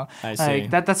life. I see.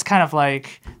 That's kind of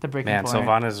the breaking point.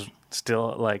 Sylvanas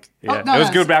still it was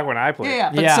good back when I played.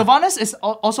 But Sylvanas is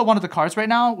also one of the cards right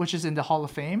now, which is in the Hall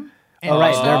of Fame.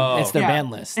 It's their ban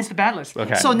list. It's the ban list.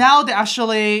 Okay. So now they're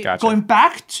actually going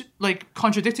back to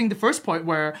contradicting the first point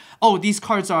where, these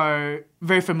cards are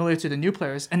very familiar to the new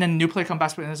players, and then the new player comes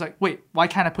back and it's wait, why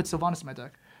can't I put Sylvanas in my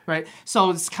deck? Right? So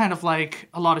it's kind of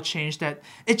a lot of change that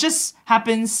it just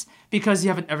happens because you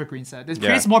have an evergreen set. It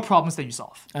creates more problems than you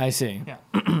solve. I see.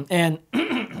 Yeah. And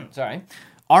sorry,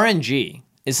 RNG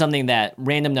is something that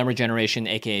random number generation,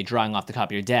 aka drawing off the top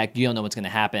of your deck, you don't know what's going to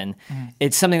happen.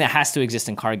 It's something that has to exist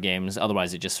in card games,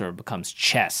 otherwise it just sort of becomes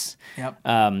chess. Yep.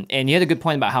 And you had a good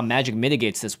point about how Magic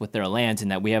mitigates this with their lands,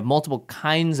 and that we have multiple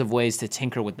kinds of ways to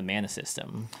tinker with the mana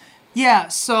system. Yeah,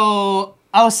 so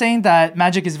I was saying that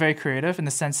Magic is very creative in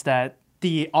the sense that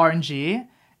the RNG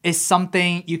is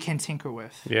something you can tinker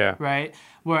with. Yeah. Right?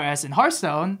 Whereas in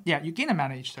Hearthstone, you gain a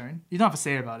mana each turn. You don't have to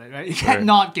say about it, right? You can't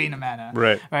not gain a mana.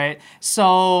 Right. Right?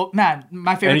 So, man,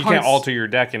 my favorite And you can't alter your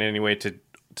deck in any way to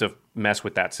to mess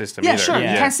with that system Yeah, either. sure.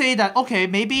 Yeah. You can't say that, okay,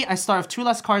 maybe I start with 2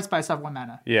 less cards, but I still have 1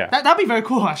 mana. Yeah. That'd be very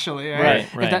cool, actually.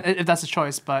 Right. Right. If that's a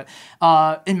choice. But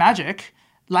in Magic,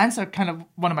 lands are kind of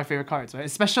one of my favorite cards, right?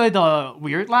 Especially the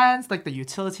weird lands, like the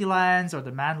utility lands or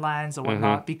the man lands or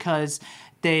whatnot, because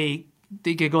they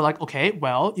go like, okay,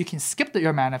 well, you can skip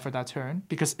your mana for that turn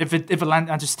because if a land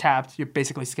enters tapped, you're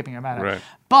basically skipping your mana. Right.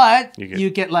 But You you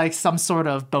get- get like some sort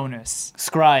of bonus.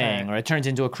 Scrying, or it turns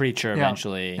into a creature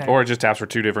eventually. Yeah. Or it just taps for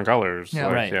 2 different colors. Yeah.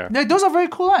 Like, Right. Yeah. Yeah, those are very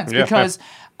cool lands Yeah. because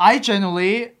I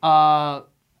generally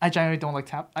don't like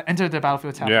enter the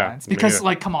battlefield tap Yeah, lands me because neither.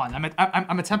 like come on,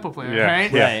 I'm a tempo player, Yeah.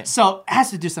 right? Yeah. Right. So it has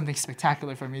to do something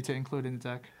spectacular for me to include in the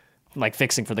deck. Like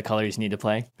fixing for the colors you need to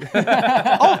play.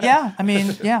 Oh yeah, I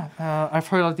mean I've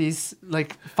heard of these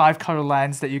like 5 color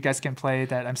lands that you guys can play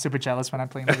that I'm super jealous when I'm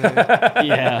playing with it.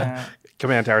 Yeah.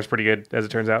 Command Tower is pretty good, as it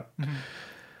turns out.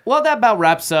 Well, that about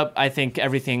wraps up, I think,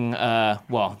 everything.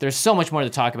 Well, there's so much more to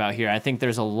talk about here. I think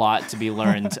there's a lot to be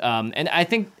learned. And I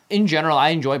think, in general, I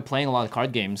enjoy playing a lot of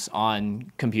card games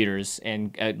on computers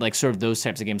and, like, sort of those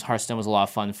types of games. Hearthstone was a lot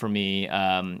of fun for me.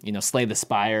 Slay the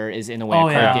Spire is, in a way, a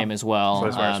card yeah. game as well. Slay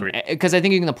the Spire is sweet. Because I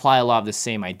think you can apply a lot of the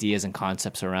same ideas and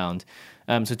concepts around.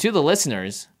 So to the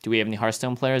listeners, do we have any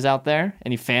Hearthstone players out there?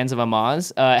 Any fans of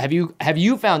Amaz? Have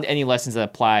you found any lessons that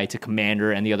apply to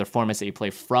Commander and the other formats that you play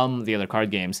from the other card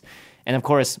games? And of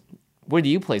course, where do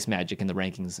you place Magic in the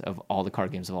rankings of all the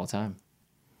card games of all time?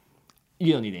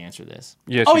 You don't need to answer this.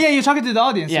 Yeah, Oh she- yeah, you're talking to the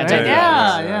audience, Yeah, right? talking to the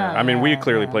Yeah. I mean, we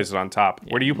clearly place it on top.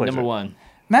 Where do you place Number it? one.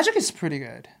 Magic is pretty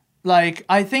good. Like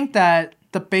I think that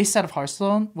the base set of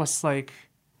Hearthstone was like,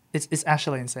 it's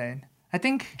actually insane. I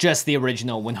think Just the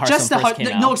original when Hearthstone just the first came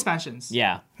out. no expansions.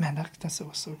 Yeah. Man, that set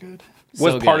was so good.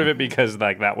 Was So part good. of it because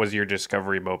like that was your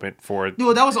discovery moment for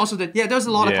No, that was also there was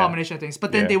a lot of Yeah. combination of things,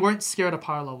 but then Yeah. they weren't scared of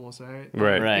power levels, right?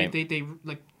 Right. Right. They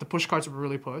like the push cards were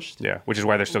really pushed. yeah, which is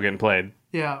why they're still getting played.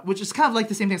 Yeah, which is kind of like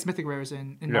the same thing as Mythic Rares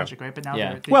in Magic, right? But now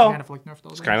Yeah. they Well, kind of like nerfed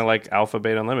those. It's kind of like Alpha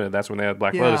Beta Unlimited. That's when they had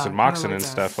Black Yeah, Lotus and kinda Moxen like and that.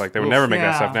 stuff. Like they would Oof. never make that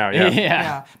Yeah. stuff now. Yeah. Yeah.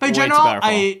 Yeah, but in Way too general, powerful.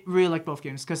 I really like both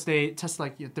games because they test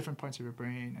like different points of your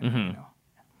brain. And, you know.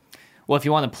 Well, if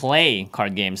you want to play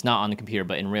card games, not on the computer,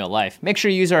 but in real life, make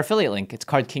sure you use our affiliate link. It's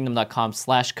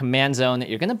cardkingdom.com/command-zone.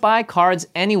 You're going to buy cards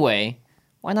anyway.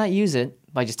 Why not use it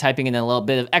by just typing in a little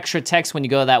bit of extra text when you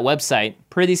go to that website?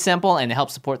 Pretty simple, and it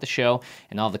helps support the show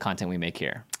and all the content we make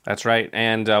here. That's right.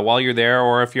 And while you're there,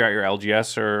 or if you're at your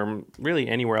LGS or really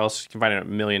anywhere else, you can find it at a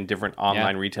million different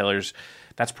online retailers.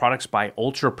 That's products by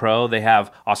Ultra Pro. They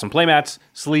have awesome playmats,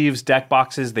 sleeves, deck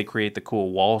boxes. They create the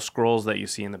cool wall scrolls that you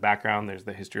see in the background. There's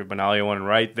the History of Benalia one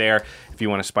right there. If you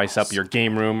want to spice up your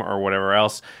game room or whatever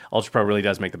else, Ultra Pro really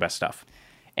does make the best stuff.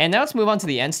 And now let's move on to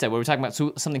the end step where we're talking about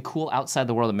something cool outside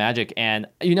the world of Magic. And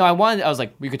I was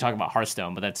like, we could talk about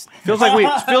Hearthstone, but that's Feels like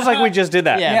we just did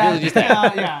that. Yeah. really just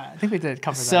that. I think we did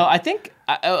cover that. So I think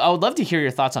I would love to hear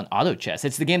your thoughts on Auto Chess.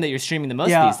 It's the game that you're streaming the most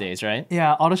these days, right?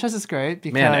 Yeah, Auto Chess is great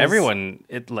because Man, everyone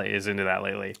is into that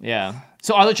lately. Yeah.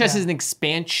 So Auto Chess is an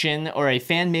expansion or a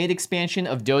fan-made expansion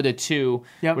of Dota 2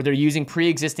 where they're using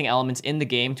pre-existing elements in the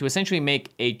game to essentially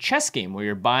make a chess game where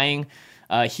you're buying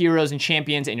heroes and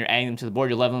champions and you're adding them to the board,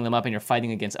 you're leveling them up, and you're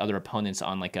fighting against other opponents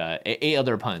on like eight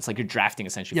other opponents. Like you're drafting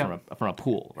essentially from a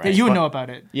pool, right? Yeah, you would know about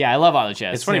it. Yeah, I love Auto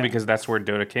Chess. It's funny because that's where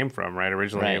Dota came from, right?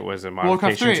 Originally, Right. it was a Warcraft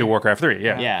modification 3. to Warcraft 3.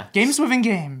 Yeah. Yeah. Games within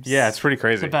games. Yeah, it's pretty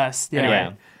crazy. the best. Yeah.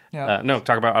 Anyway, Yeah. no,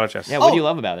 talk about Auto Chess. Yeah, what do Oh, you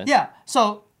love about it? Yeah.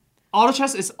 So Auto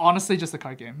Chess is honestly just a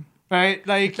card game. Right?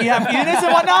 Like you have units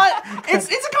and whatnot. It's a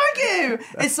card game.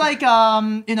 It's like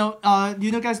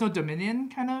you guys know Dominion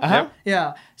kind of? Uh-huh.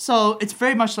 Yeah. So it's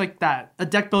very much like that. A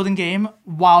deck building game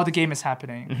while the game is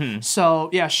happening. Mm-hmm. So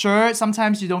yeah, sure,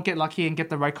 sometimes you don't get lucky and get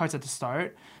the right cards at the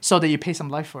start. So that you pay some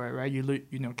life for it, right? You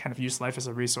kind of use life as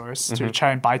a resource to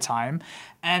try and buy time.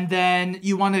 And then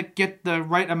you want to get the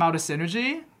right amount of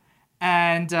synergy.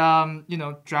 And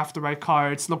draft the right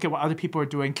cards, look at what other people are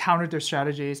doing, counter their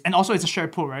strategies, and also it's a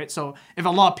shared pool, right? So if a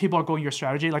lot of people are going your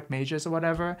strategy, like mages or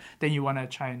whatever, then you want to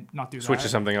try and not do that. Switch to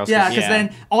something else. Yeah, 'cause because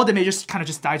then all the mages kind of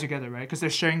just die together, right? Because they're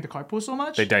sharing the card pool so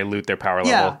much. they dilute their power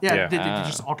yeah, level. yeah, they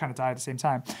just all kind of die at the same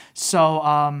time.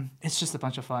 So it's just a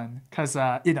bunch of fun because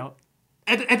at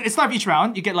the start of each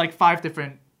round, you get like 5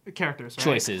 different characters, right?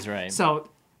 Choices, right? So.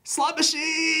 Slot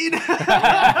machine. What's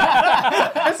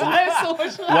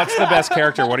the best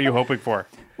character? What are you hoping for?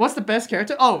 What's the best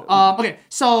character? Oh, okay.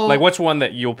 So Like, what's one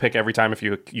that you'll pick every time if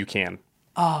you can?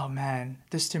 oh man,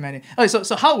 there's too many. Okay,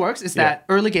 so how it works is that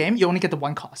early game you only get the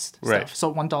 1 cost Right. stuff,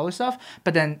 so $1 stuff.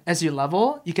 But then as you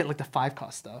level, you get like the 5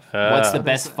 cost stuff. What's the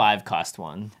best 5 cost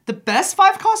one? The best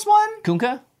 5 cost one?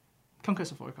 Kunkka?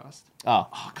 Conquest of Forecast. Oh.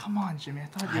 Oh, come on, Jimmy. I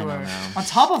thought you were on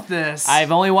top of this.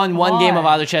 I've only won one game of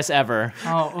auto chess ever.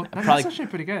 That's actually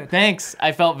pretty good. Thanks.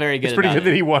 I felt very good. It's pretty good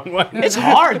that he won one. It's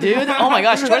hard, dude. Oh my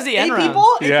gosh, towards the end round.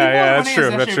 Yeah, that's true.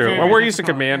 That's true. Well, we're used to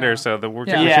Commander, so we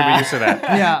should be used to that.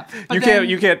 Yeah.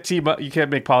 You can't team up. You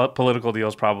can't make political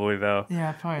deals, probably though.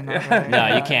 Yeah, probably not. Right?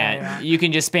 No, you can't. Yeah. You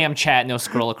can just spam chat, no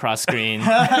scroll across screen.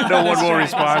 No one will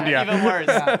respond. Yeah. Even worse.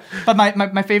 Yeah. But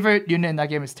my favorite unit in that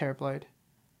game is Terrorblade.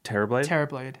 Terrorblade?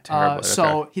 Terrorblade.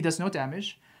 So he does no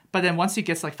damage, but then once he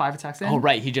gets like 5 attacks in,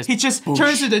 he just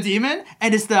turns to the demon,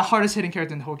 and it's the hardest hitting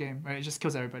character in the whole game. Right, it just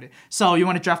kills everybody. So you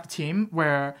want to draft a team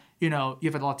where you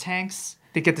have a lot of tanks.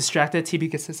 They get distracted. TB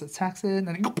gets his attacks in, and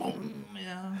then go boom.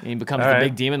 Yeah. And he becomes the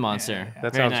big demon monster.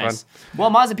 That Very sounds fun.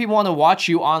 Well, Maz, if people want to watch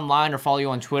you online or follow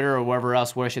you on Twitter or wherever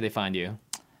else, where should they find you?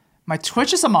 My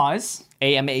Twitch is Amaz.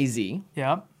 AMAZ.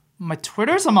 Yeah. My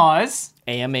Twitter is Amaz.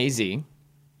 AMAZ.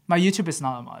 My YouTube is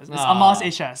not Amaz. It's Amaz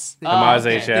HS. Amaz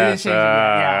HS.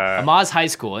 Amaz High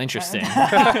School. Interesting. Hey,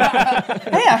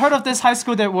 I heard of this high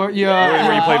school where you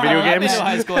play video games.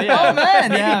 High school, yeah. Oh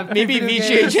man, yeah. Maybe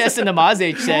VGHS and Amaz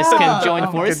HS can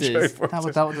join forces.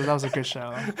 That was a good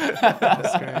show.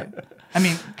 That's great. I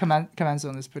mean, Command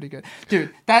Zone is pretty good, dude.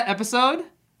 That episode.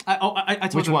 I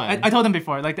told Which them, one? I told them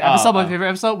before, like the episode, my favorite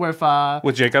episode with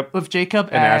Jacob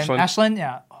and Ashlyn.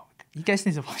 Yeah. You guys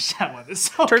need to watch that one. It's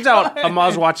so Turns good. out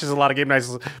Amaz watches a lot of game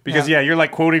nights because you're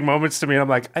like quoting moments to me, and I'm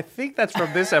like, I think that's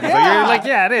from this episode. You're like,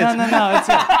 yeah, it is. No, it's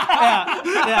it.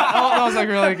 Yeah. That was like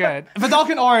really good.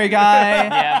 Vidalcan Ori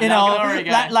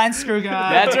guy, line screw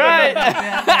guy. That's right.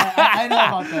 I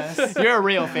know about this. You're a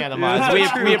real fan of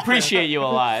Maz. We appreciate you a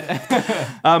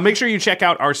lot. Make sure you check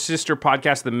out our sister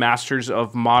podcast, The Masters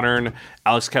of Modern.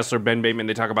 Alex Kessler, Ben Bateman,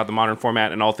 they talk about the modern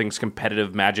format and all things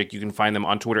competitive Magic. You can find them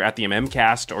on Twitter at the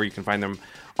MMCast, or you can find them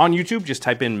on YouTube. Just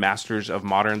type in Masters of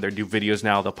Modern. They do videos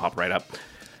now. They'll pop right up.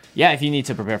 Yeah, if you need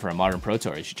to prepare for a Modern Pro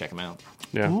Tour, you should check them out.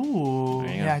 Yeah. Ooh.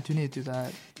 Yeah, I do need to do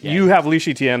that. Yeah. You have Li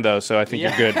Shitian, though, so I think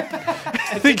you're good.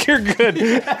 I think you're good.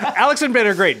 Alex and Ben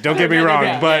are great. Don't get me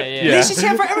wrong, but Li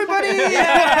Shitian for everybody. Li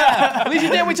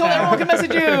Shitian, we told everyone can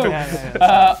message you.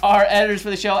 Our editors for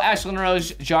the show, Ashlyn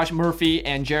Rose, Josh Murphy,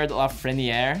 and Jared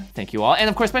Lafreniere. Thank you all. And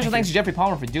of course, special thanks to Jeffrey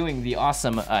Palmer for doing the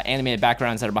awesome animated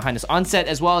backgrounds that are behind us on set,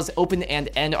 as well as open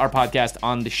and end our podcast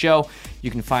on the show.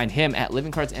 You can find him at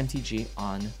Living Cards MTG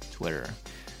on Twitter.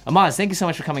 Amaz, thank you so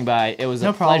much for coming by. It was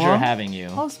a pleasure having you.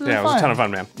 It was really it was a ton of fun,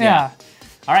 man. Yeah.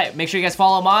 All right, make sure you guys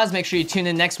follow Amaz. Make sure you tune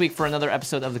in next week for another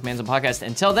episode of the Command Zone Podcast.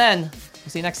 Until then, we'll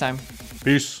see you next time.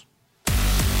 Peace.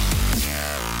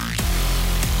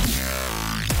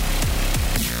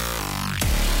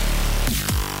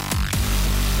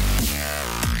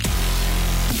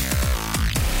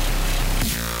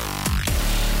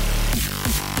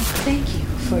 Thank you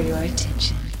for your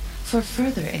attention. For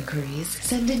further inquiries,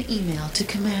 send an email to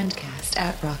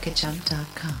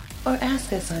commandcast@rocketjump.com or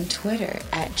ask us on Twitter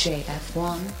at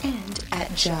JFWong and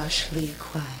at Josh Lee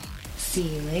Kwai. See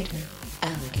you later,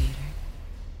 alligator.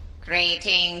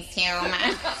 Greetings,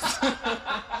 humans.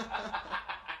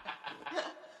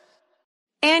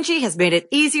 Angie has made it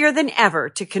easier than ever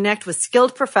to connect with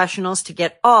skilled professionals to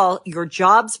get all your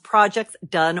jobs projects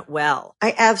done well.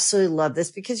 I absolutely love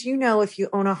this because, if you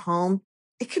own a home,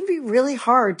 it can be really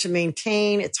hard to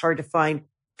maintain. It's hard to find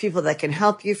people that can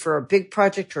help you for a big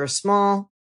project or a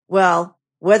small. Well,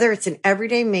 whether it's in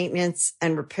everyday maintenance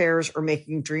and repairs or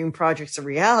making dream projects a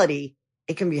reality,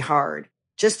 it can be hard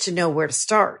just to know where to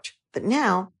start. But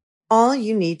now all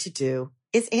you need to do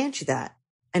is Angie that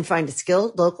and find a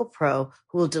skilled local pro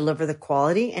who will deliver the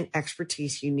quality and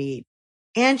expertise you need.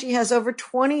 Angie has over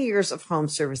 20 years of home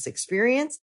service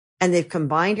experience, and they've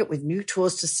combined it with new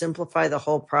tools to simplify the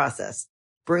whole process.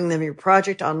 Bring them your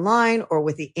project online or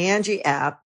with the Angie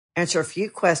app, answer a few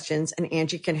questions, and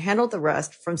Angie can handle the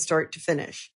rest from start to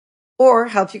finish. Or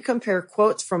help you compare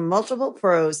quotes from multiple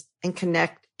pros and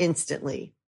connect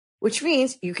instantly, which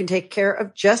means you can take care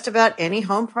of just about any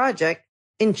home project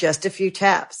in just a few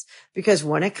taps. Because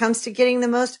when it comes to getting the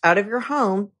most out of your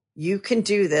home, you can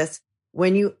do this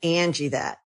when you Angie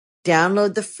that.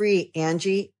 Download the free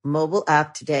Angie mobile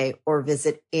app today or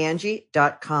visit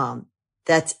Angie.com.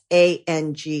 That's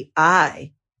ANGI.com.